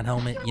great in that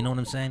helmet. You know what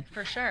I'm saying?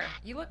 For sure.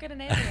 You look good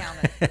in any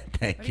helmet.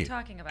 Thank What are you. you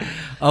talking about?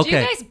 Okay. Do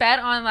you guys bet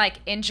on like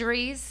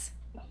injuries?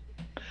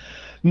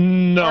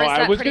 No, Or is I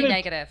that was pretty gonna.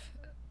 negative?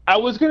 I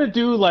was gonna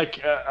do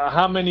like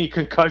how many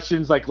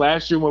concussions, like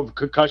last year when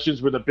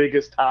concussions were the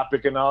biggest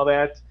topic and all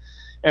that.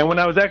 And when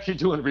I was actually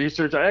doing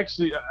research, I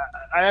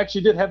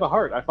actually did have a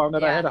heart. I found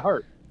that I Yeah. had a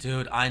heart.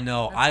 Dude, I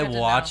know. That's I good to know.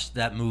 watched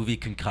that movie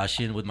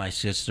Concussion with my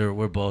sister.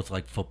 We're both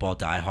like football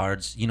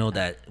diehards. You know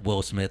that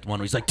Will Smith one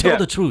where he's like, tell Yeah.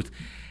 the truth.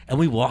 And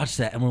we watched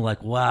that and we're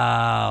like,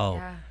 wow,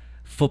 Yeah.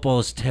 football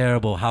is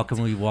terrible. How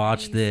can we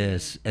watch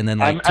this? And then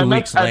like I 2 met-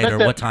 weeks I met later,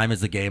 that- what time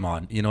is the game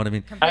on? You know what I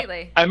mean?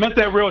 Completely. I met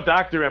that real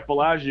doctor at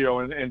Bellagio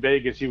in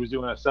Vegas. He was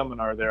doing a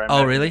seminar there.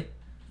 Oh, really?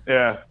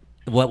 Yeah.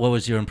 What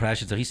was your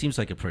impression? So he seems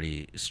like a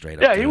pretty straight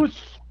up Yeah, dude.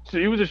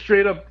 he was a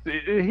straight up.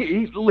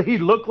 He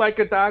looked like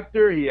a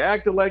doctor. He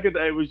acted like it.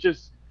 It was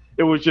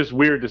just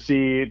weird to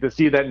see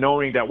that,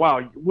 knowing that,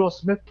 wow, Will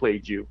Smith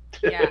played you.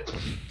 Yeah.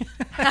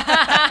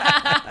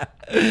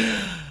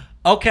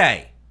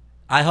 Okay.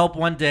 I hope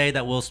one day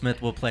that Will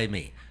Smith will play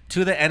me.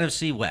 To the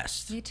NFC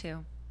West. Me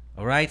too.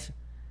 All right.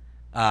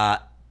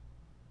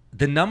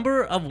 The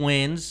number of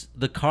wins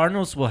the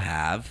Cardinals will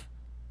have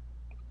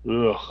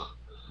Ugh.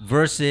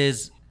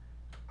 versus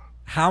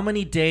how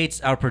many dates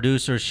our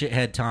producer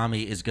shithead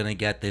Tommy is going to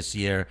get this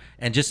year.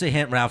 And just a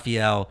hint,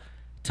 Raphael,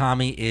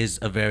 Tommy is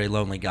a very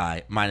lonely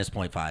guy. Minus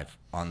 0.5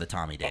 on the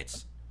Tommy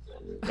dates.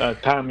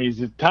 Tommy.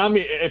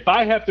 If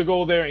I have to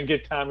go there and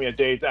get Tommy a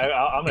date,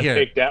 I'm gonna Here.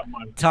 take that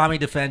one. Tommy,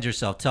 defend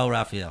yourself. Tell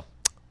Raphael.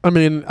 I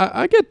mean,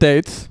 I get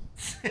dates.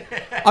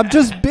 I'm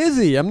just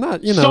busy. I'm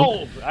not,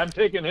 Sold. I'm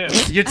taking him.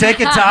 You're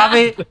taking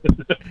Tommy?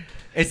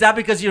 Is that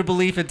because of your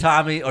belief in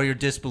Tommy or your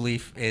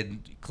disbelief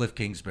in Cliff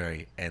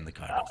Kingsbury and the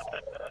Cardinals?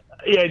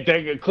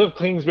 Yeah, Cliff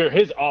Kingsbury,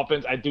 his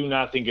offense, I do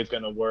not think it's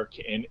going to work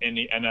in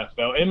the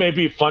NFL. It may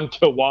be fun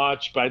to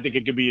watch, but I think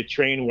it could be a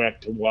train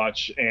wreck to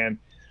watch. And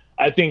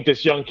I think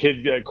this young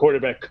kid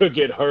quarterback could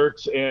get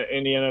hurt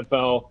in the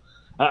NFL.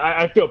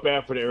 I feel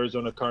bad for the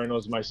Arizona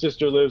Cardinals. My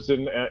sister lives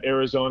in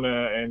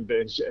Arizona,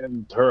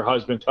 and her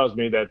husband tells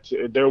me that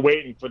they're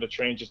waiting for the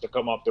train just to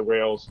come off the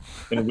rails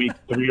in week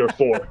 3 or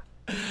 4.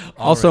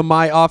 Also,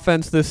 my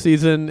offense this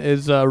season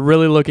is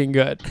really looking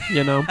good.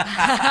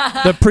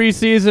 The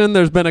preseason,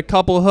 there's been a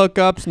couple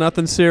hookups,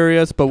 nothing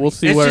serious, but we'll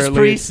see It's where just it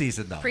leads.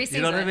 preseason, though. Preseason.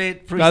 You know what I mean?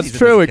 That's Preseason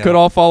true. doesn't It could count.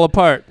 all fall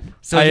apart.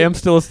 So I you- am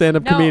still a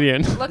stand-up No,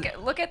 comedian.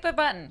 look at the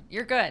button.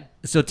 You're good.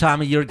 So,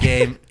 Tommy, your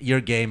game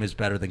is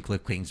better than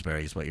Cliff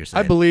Kingsbury, is what you're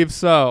saying. I believe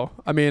so.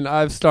 I mean,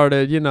 I've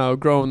started,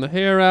 growing the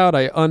hair out.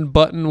 I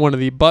unbuttoned one of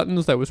the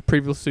buttons that was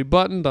previously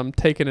buttoned. I'm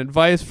taking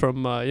advice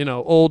from,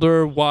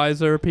 older,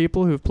 wiser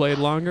people who've played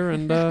longer.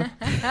 And,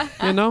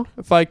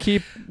 if I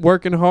keep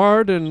working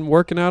hard and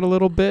working out a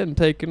little bit and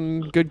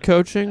taking good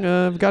coaching,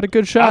 I've got a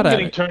good shot I'm at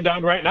getting it. turned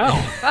down right now.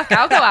 Fuck,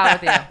 I'll go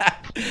out with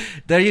you.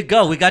 There you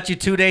go. We got you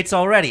 2 dates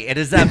already. And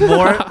is that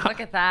more Look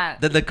at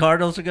that. than the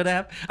Cardinals are going to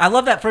have? I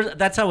love that.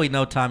 That's how we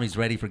know Tommy's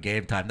ready for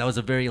game time. That was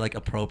a very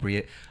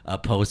appropriate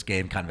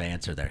post-game kind of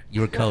answer there.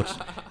 You were coached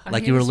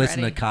like he you were was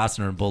listening ready. to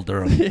Costner and Bull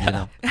Durham. You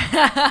know?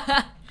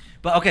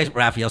 But, okay,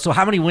 Raphael, so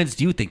how many wins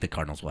do you think the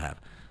Cardinals will have?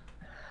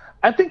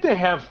 I think they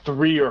have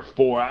 3 or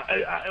 4.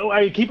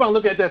 I keep on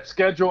looking at that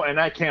schedule, and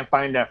I can't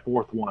find that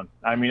 4th one.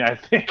 I mean, I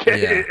think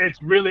it's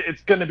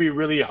going to be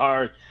really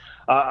hard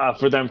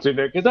for them to,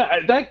 because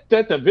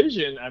that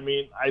division. I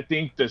mean, I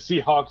think the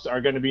Seahawks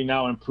are going to be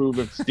now improved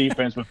with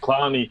defense with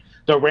Clowney.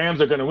 The Rams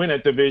are going to win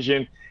that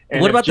division.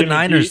 And What if about the Jimmy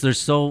Niners? G- They're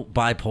so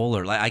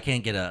bipolar. I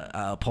can't get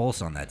a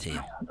pulse on that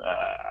team.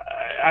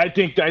 I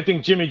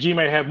think Jimmy G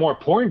might have more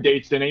porn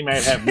dates than he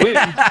might have wins.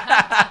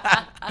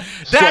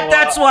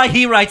 That's why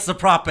he writes the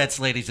prop bets,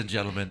 ladies and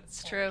gentlemen.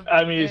 It's true.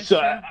 I mean, It's true.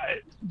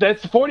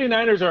 that's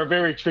 49ers are a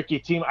very tricky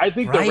team. I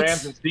think Right. the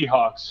Rams and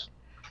Seahawks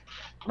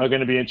are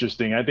going to be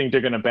interesting. I think they're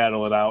going to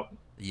battle it out.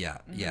 Yeah,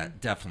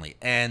 definitely.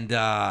 And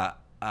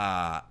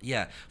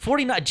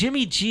 49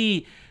 Jimmy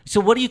G. So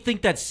what do you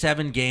think that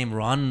 7-game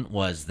run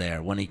was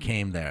there when he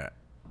came there?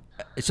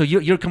 So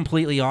you're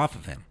completely off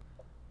of him.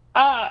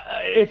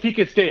 If he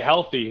could stay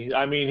healthy.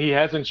 I mean, he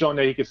hasn't shown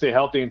that he could stay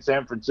healthy in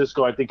San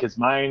Francisco. I think his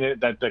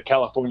mind that the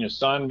California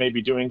sun may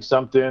be doing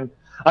something.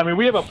 I mean,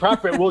 we have a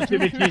prop bet. Will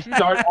Jimmy G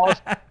start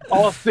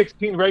all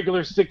 16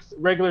 regular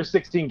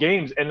 16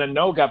 games, and the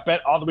no got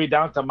bet all the way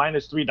down to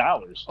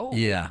 -$3. Oh.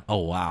 Yeah. Oh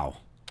wow,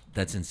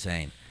 that's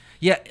insane.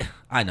 Yeah,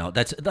 I know.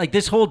 That's like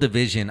this whole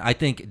division. I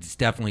think it's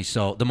definitely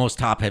the most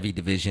top-heavy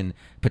division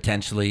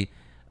potentially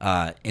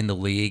in the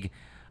league.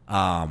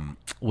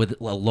 With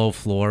a low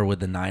floor with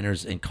the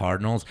Niners and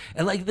Cardinals.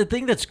 And the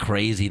thing that's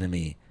crazy to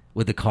me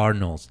with the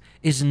Cardinals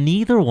is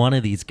neither one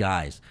of these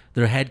guys,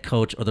 their head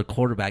coach or their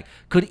quarterback,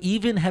 could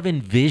even have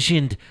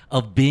envisioned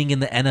of being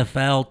in the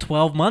NFL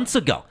 12 months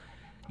ago.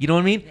 You know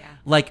what I mean?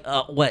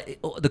 Yeah.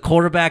 The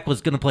quarterback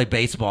was going to play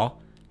baseball.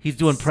 He's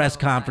doing press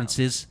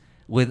conferences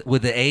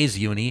with the A's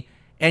uni.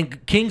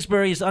 And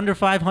Kingsbury is under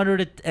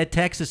 500 at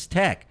Texas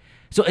Tech.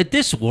 So if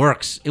this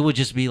works, it would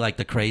just be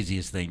the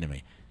craziest thing to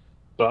me.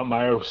 But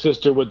my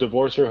sister would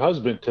divorce her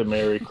husband to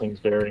marry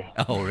Kingsbury.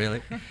 Oh,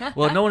 really?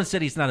 Well, no one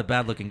said he's not a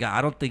bad-looking guy.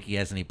 I don't think he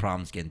has any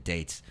problems getting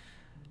dates.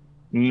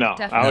 No,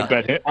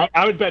 Definitely.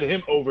 I would bet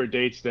him over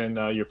dates than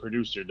your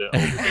producer did.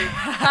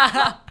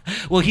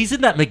 Well, he's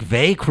in that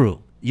McVeigh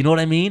crew. You know what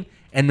I mean?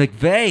 And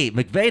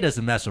McVeigh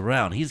doesn't mess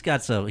around. He's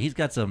got some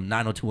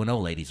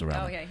 90210 ladies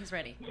around. Oh him. yeah, he's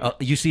ready.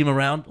 You see him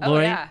around, Oh,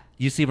 Lori? yeah.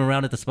 You see him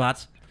around at the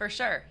spots? For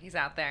sure, he's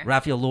out there.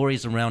 Raphael,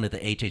 Lori's around at the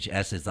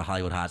HHS's, the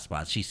Hollywood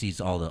hotspots. She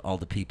sees all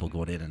the people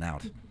going in and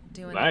out.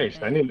 Doing Nice.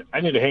 everything.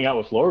 I need to hang out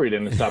with Lori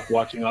then and stop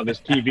watching all this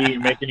TV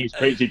and making these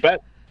crazy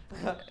bets.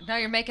 No,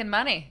 you're making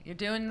money. You're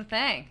doing the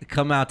thing.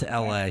 Come out to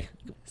LA.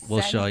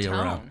 We'll Set show you tone.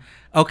 around.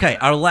 Okay,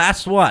 our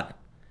last one.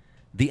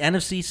 The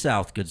NFC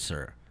South, good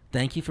sir.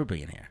 Thank you for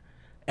being here.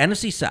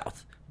 NFC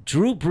South.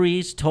 Drew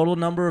Brees, total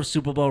number of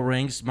Super Bowl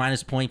rings,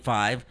 minus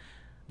 0.5,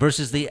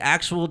 versus the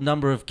actual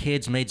number of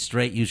kids made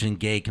straight using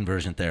gay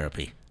conversion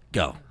therapy.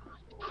 Go.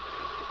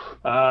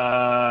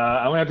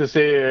 I'm gonna have to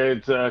say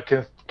it's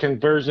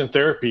conversion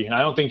therapy. I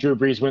don't think Drew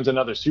Brees wins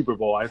another Super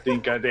Bowl. I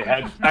think they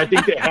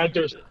had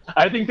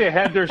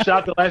their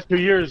shot the last 2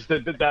 years.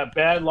 That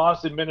bad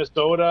loss in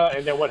Minnesota,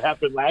 and then what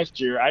happened last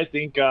year. I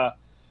think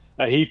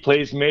he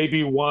plays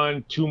maybe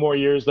 1-2 more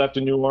years left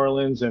in New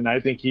Orleans, and I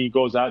think he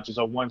goes out just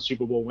a one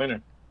Super Bowl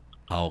winner.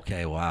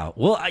 Okay, wow.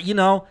 Well,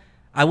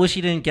 I wish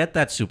he didn't get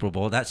that Super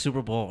Bowl. That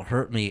Super Bowl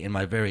hurt me in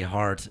my very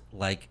heart.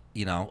 Like,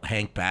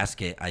 Hank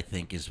Baskett, I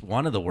think, is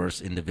one of the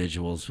worst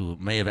individuals who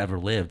may have ever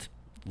lived.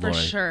 Lori.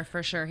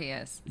 For sure he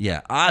is.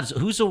 Yeah. Odds.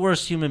 Who's the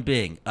worst human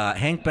being?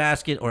 Hank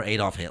Baskett or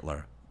Adolf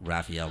Hitler?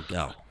 Raphael,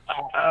 go.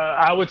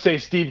 I would say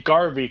Steve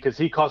Garvey because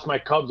he cost my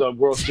Cubs a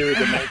World Series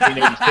in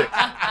 1986.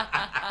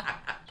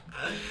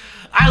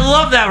 I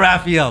love that,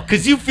 Raphael,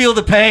 because you feel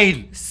the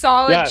pain.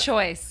 Solid Yeah.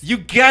 choice. You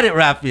get it,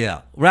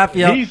 Raphael.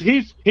 Raphael.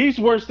 He's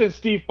worse than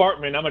Steve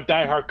Bartman. I'm a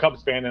diehard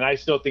Cubs fan, and I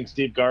still think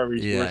Steve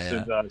Garvey's worse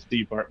than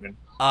Steve Bartman.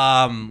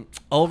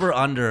 Over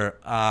under.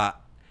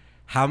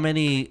 How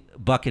many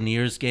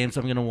Buccaneers games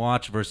I'm going to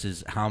watch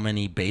versus how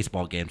many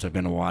baseball games I'm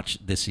going to watch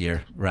this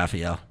year,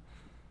 Raphael?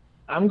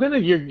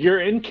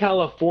 You're in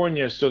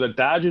California, so the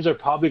Dodgers are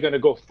probably gonna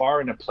go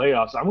far in the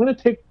playoffs. I'm gonna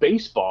take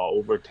baseball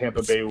over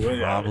Tampa Bay.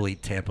 Probably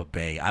Tampa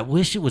Bay. I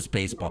wish it was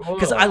baseball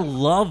because I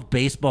love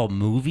baseball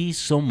movies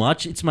so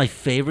much. It's my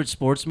favorite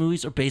sports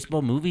movies or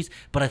baseball movies,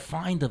 but I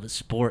find the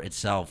sport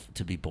itself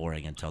to be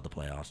boring until the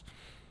playoffs.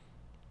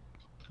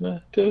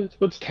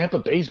 What's Tampa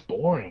Bay's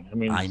boring? I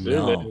mean, I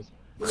know.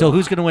 So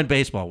who's gonna win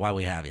baseball? Why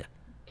we have you?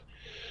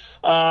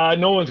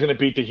 No one's going to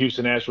beat the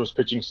Houston Astros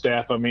pitching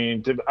staff. I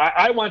mean,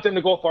 I want them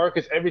to go far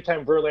because every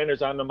time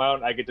Verlander's on the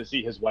mound, I get to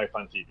see his wife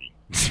on TV.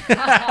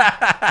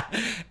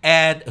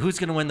 And who's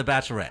going to win the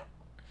Bachelorette?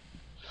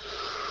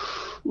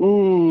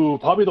 Ooh,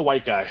 probably the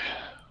white guy.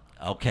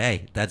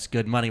 Okay, that's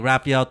good money.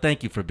 Raphael,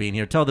 thank you for being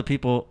here. Tell the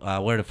people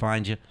where to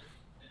find you.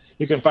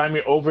 You can find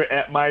me over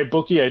at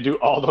MyBookie. I do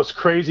all those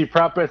crazy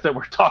prop bets that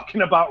we're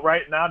talking about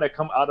right now that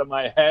come out of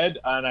my head.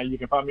 And you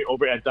can find me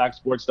over at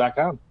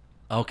DocSports.com.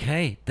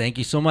 Okay, thank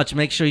you so much.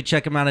 Make sure you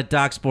check him out at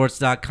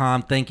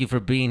DocSports.com. Thank you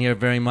for being here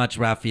very much,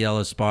 Raphael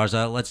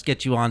Esparza. Let's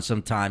get you on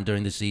sometime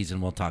during the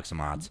season. We'll talk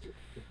some odds.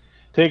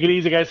 Take it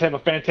easy, guys. Have a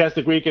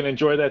fantastic week and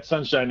enjoy that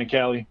sunshine in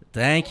Cali.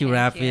 Thank you,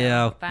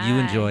 Raphael. You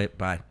enjoy it.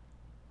 Bye.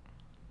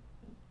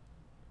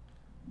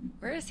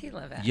 Where does he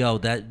live at? Yo,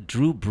 that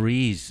Drew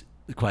Brees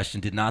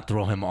question did not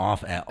throw him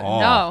off at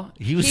all. No,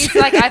 he's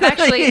like, I've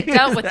actually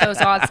dealt with those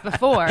odds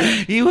before.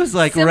 He was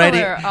like Similar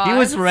ready. odds. He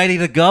was ready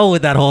to go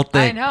with that whole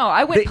thing. I know.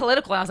 I went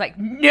political. And I was like,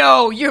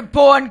 "No, you're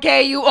born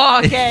gay. You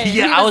are gay."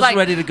 Yeah, He I was like,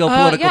 ready to go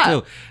political yeah.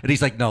 too. And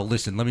he's like, "No,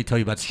 listen. Let me tell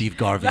you about Steve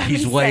Garvey. Let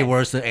He's me way say-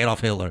 worse than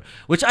Adolf Hitler."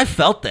 Which I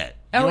felt that.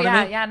 You know Oh what yeah,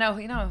 I mean? yeah.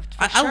 No,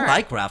 for I sure.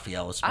 like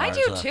Raphael Esparza. I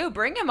do too.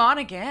 Bring him on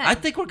again. I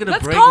think we're gonna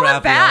Let's bring call him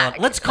Raphael back.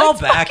 on. Let's call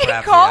back fucking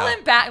Raphael. Call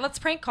him back. Let's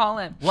prank call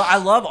him. Well, I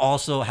love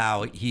also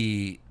how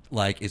he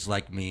is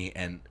like me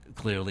and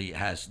clearly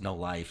has no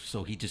life,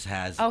 so he just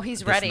has He's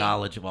this ready.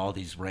 knowledge of all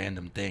these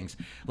random things.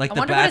 Like I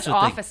the wonder what his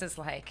Bachelor thing. office is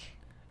like.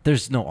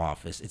 There's no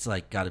office. It's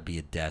like got to be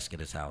a desk at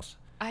his house.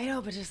 I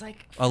know, but just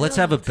like. Oh, let's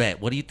have a filled.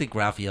 bet. What do you think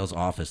Raphael's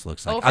office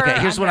looks like? Over, Okay,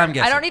 here's what under. I'm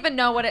guessing. I don't even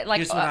know what it like.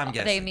 Here's what I'm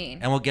guessing. They mean.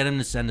 And we'll get him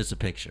to send us a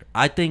picture.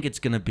 I think it's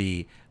gonna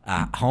be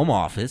a home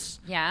office.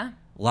 Yeah.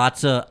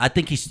 Lots of. I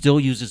think he still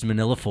uses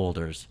Manila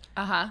folders.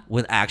 Uh-huh.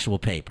 With actual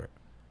paper.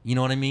 You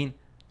know what I mean?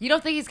 You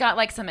don't think he's got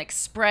like some like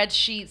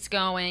spreadsheets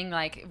going,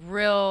 like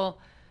real?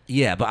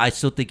 Yeah, but I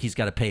still think he's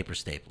got a paper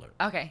stapler.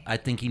 Okay. I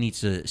think he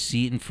needs a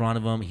seat in front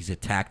of him. He's a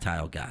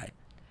tactile guy.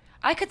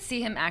 I could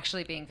see him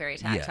actually being very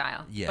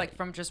tactile. Yeah. Like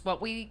from just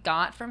what we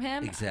got from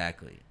him.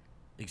 Exactly.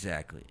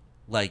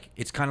 Like,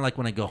 it's kind of like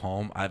when I go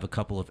home, I have a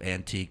couple of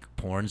antique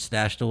porn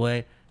stashed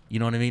away. You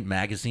know what I mean?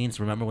 Magazines.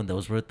 Remember when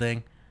those were a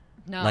thing?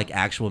 No. Like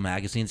actual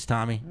magazines,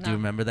 Tommy? Do you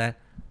remember that?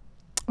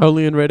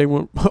 Only in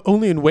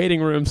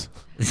waiting rooms.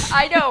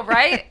 I know,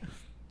 right?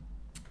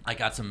 I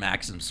got some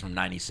Maxims from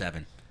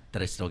 '97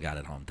 that I still got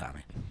at home,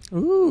 Tommy.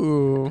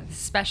 Ooh.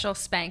 Special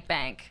spank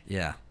bank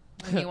Yeah.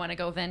 when you want to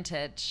go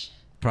vintage.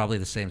 probably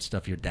the same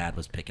stuff your dad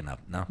was picking up.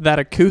 No. That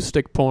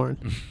acoustic porn.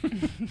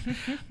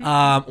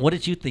 What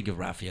did you think of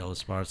Rafael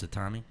Esparza,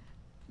 Tommy?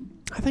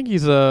 I think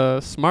he's a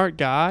smart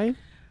guy.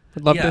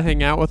 I'd love to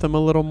hang out with him a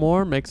little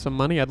more, make some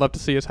money. I'd love to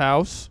see his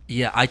house.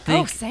 Yeah, I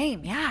think. Oh,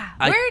 same. Yeah.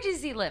 Where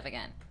does he live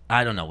again?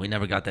 I don't know. We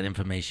never got that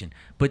information.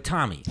 But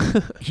Tommy,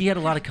 he had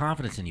a lot of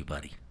confidence in you,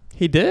 buddy.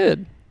 He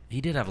did. He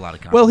did have a lot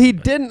of confidence. Well, he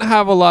didn't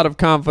have a lot of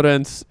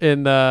confidence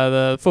in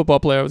the football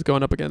player I was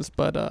going up against,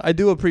 but I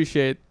do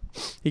appreciate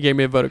he gave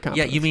me a vote of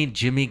confidence. Yeah, you mean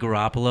Jimmy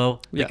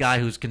Garoppolo, the Yes. guy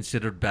who's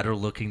considered better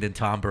looking than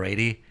Tom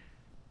Brady,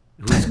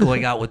 who's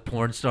going out with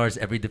porn stars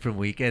every different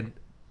weekend?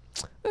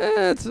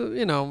 It's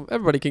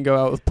everybody can go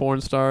out with porn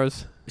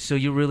stars. So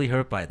you're really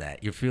hurt by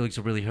that. Your feelings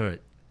are really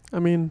hurt. I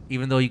mean,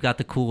 Even though you got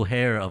the cool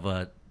hair of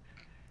a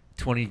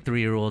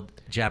 23-year-old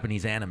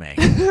Japanese anime.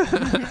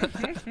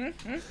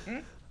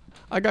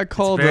 I got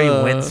called It's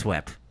very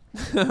windswept.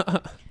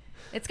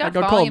 It's got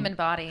got volume called- and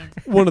body.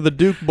 one of the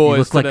Duke You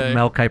boys look today. like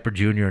Mel Kiper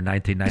Jr. in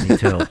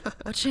 1992.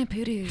 What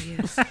shampoo do you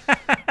use?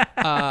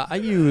 I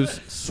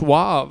use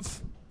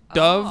Suave.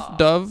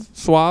 Dove,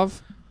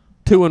 Suave,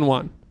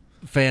 2-in-1.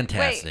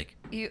 Fantastic.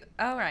 Wait,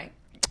 all right.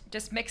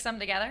 Just mix them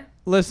together?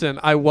 Listen,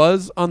 I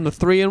was on the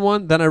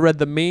 3-in-1. Then I read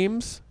the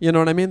memes. You know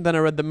what I mean? Then I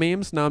read the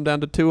memes. Now I'm down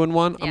to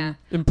 2-in-1. Yeah. I'm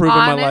improving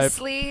my life.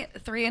 Honestly,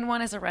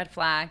 3-in-1 is a red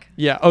flag.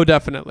 Yeah. Oh,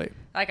 definitely.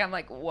 Like, I'm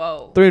like,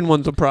 whoa.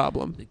 3-in-1's a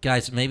problem.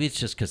 Guys, maybe it's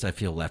just because I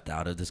feel left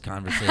out of this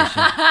conversation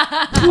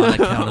on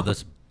account of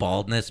this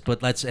baldness,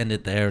 but let's end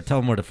it there. Tell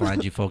them where to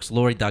find you, folks.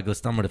 Lori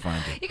Douglas, tell them where to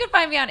find you. You can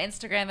find me on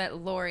Instagram at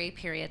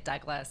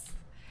Lori.Douglas.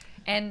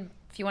 And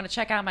if you want to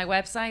check out my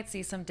website,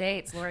 see some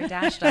dates,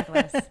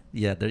 Lori-Douglas.com.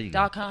 Yeah, there you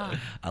go.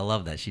 I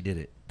love that. She did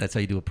it. That's how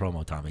you do a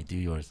promo, Tommy. Do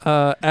yours.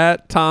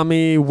 At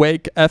Tommy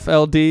Wake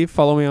FLD.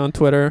 Follow me on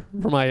Twitter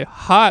for my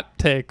hot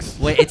takes.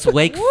 Wait, it's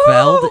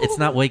Wakefeld? It's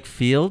not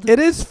Wakefield? It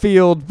is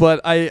Field, but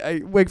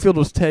I Wakefield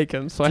was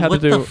taken, so I had to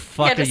What do. the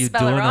fuck had to are you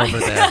spell it doing wrong. over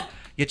there?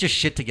 Get your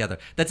shit together.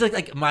 That's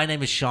like my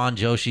name is Sean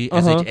Joshi,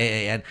 Uh-huh.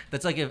 Shaan.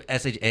 That's like if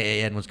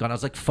Shaan was gone. I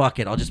was like, fuck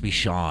it, I'll just be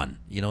Sean.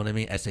 You know what I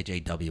mean?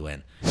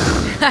 Shawn.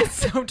 That's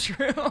so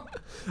true.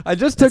 I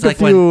just took like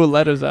a few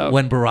letters out.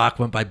 When Barack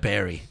went by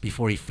Barry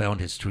before he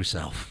found his true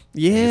self.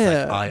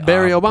 Yeah, Like,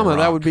 Barry am Obama.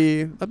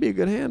 Barack. That'd be a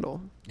good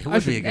handle. It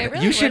would be a good. It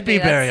really You should would be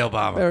be. Barry That's-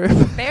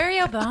 Obama. Barry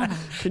Obama.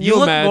 Can You you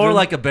look imagine? more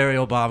like a Barry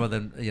Obama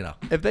than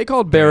If they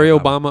called Barry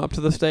Obama up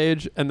to the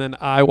stage and then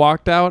I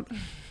walked out,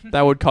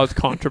 that would cause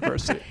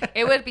controversy.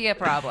 It would be a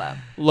problem.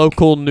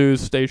 Local news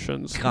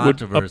stations would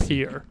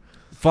Controversy. appear.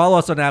 Follow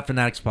us on App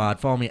Fanatics Pod.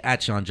 Follow me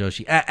at Sean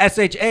Joshi at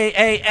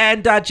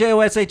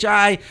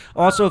SHAAN.JOSHI.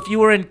 Also, if you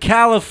were in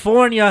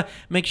California,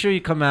 make sure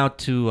you come out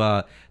to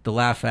the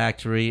Laugh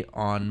Factory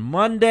on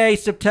Monday,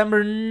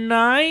 September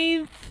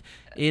 9th.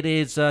 It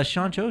is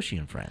Sean Joshi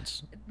and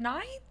Friends.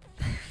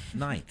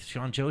 9th,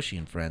 Sean Joshi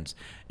and Friends.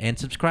 And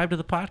subscribe to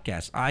the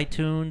podcast,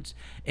 iTunes.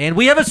 And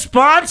we have a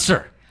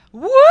sponsor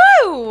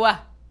Woo!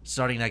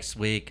 starting next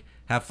week.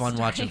 Have fun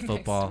watching Starting next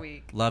football.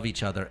 week. Love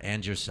each other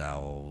and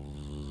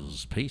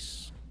yourselves.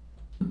 Peace.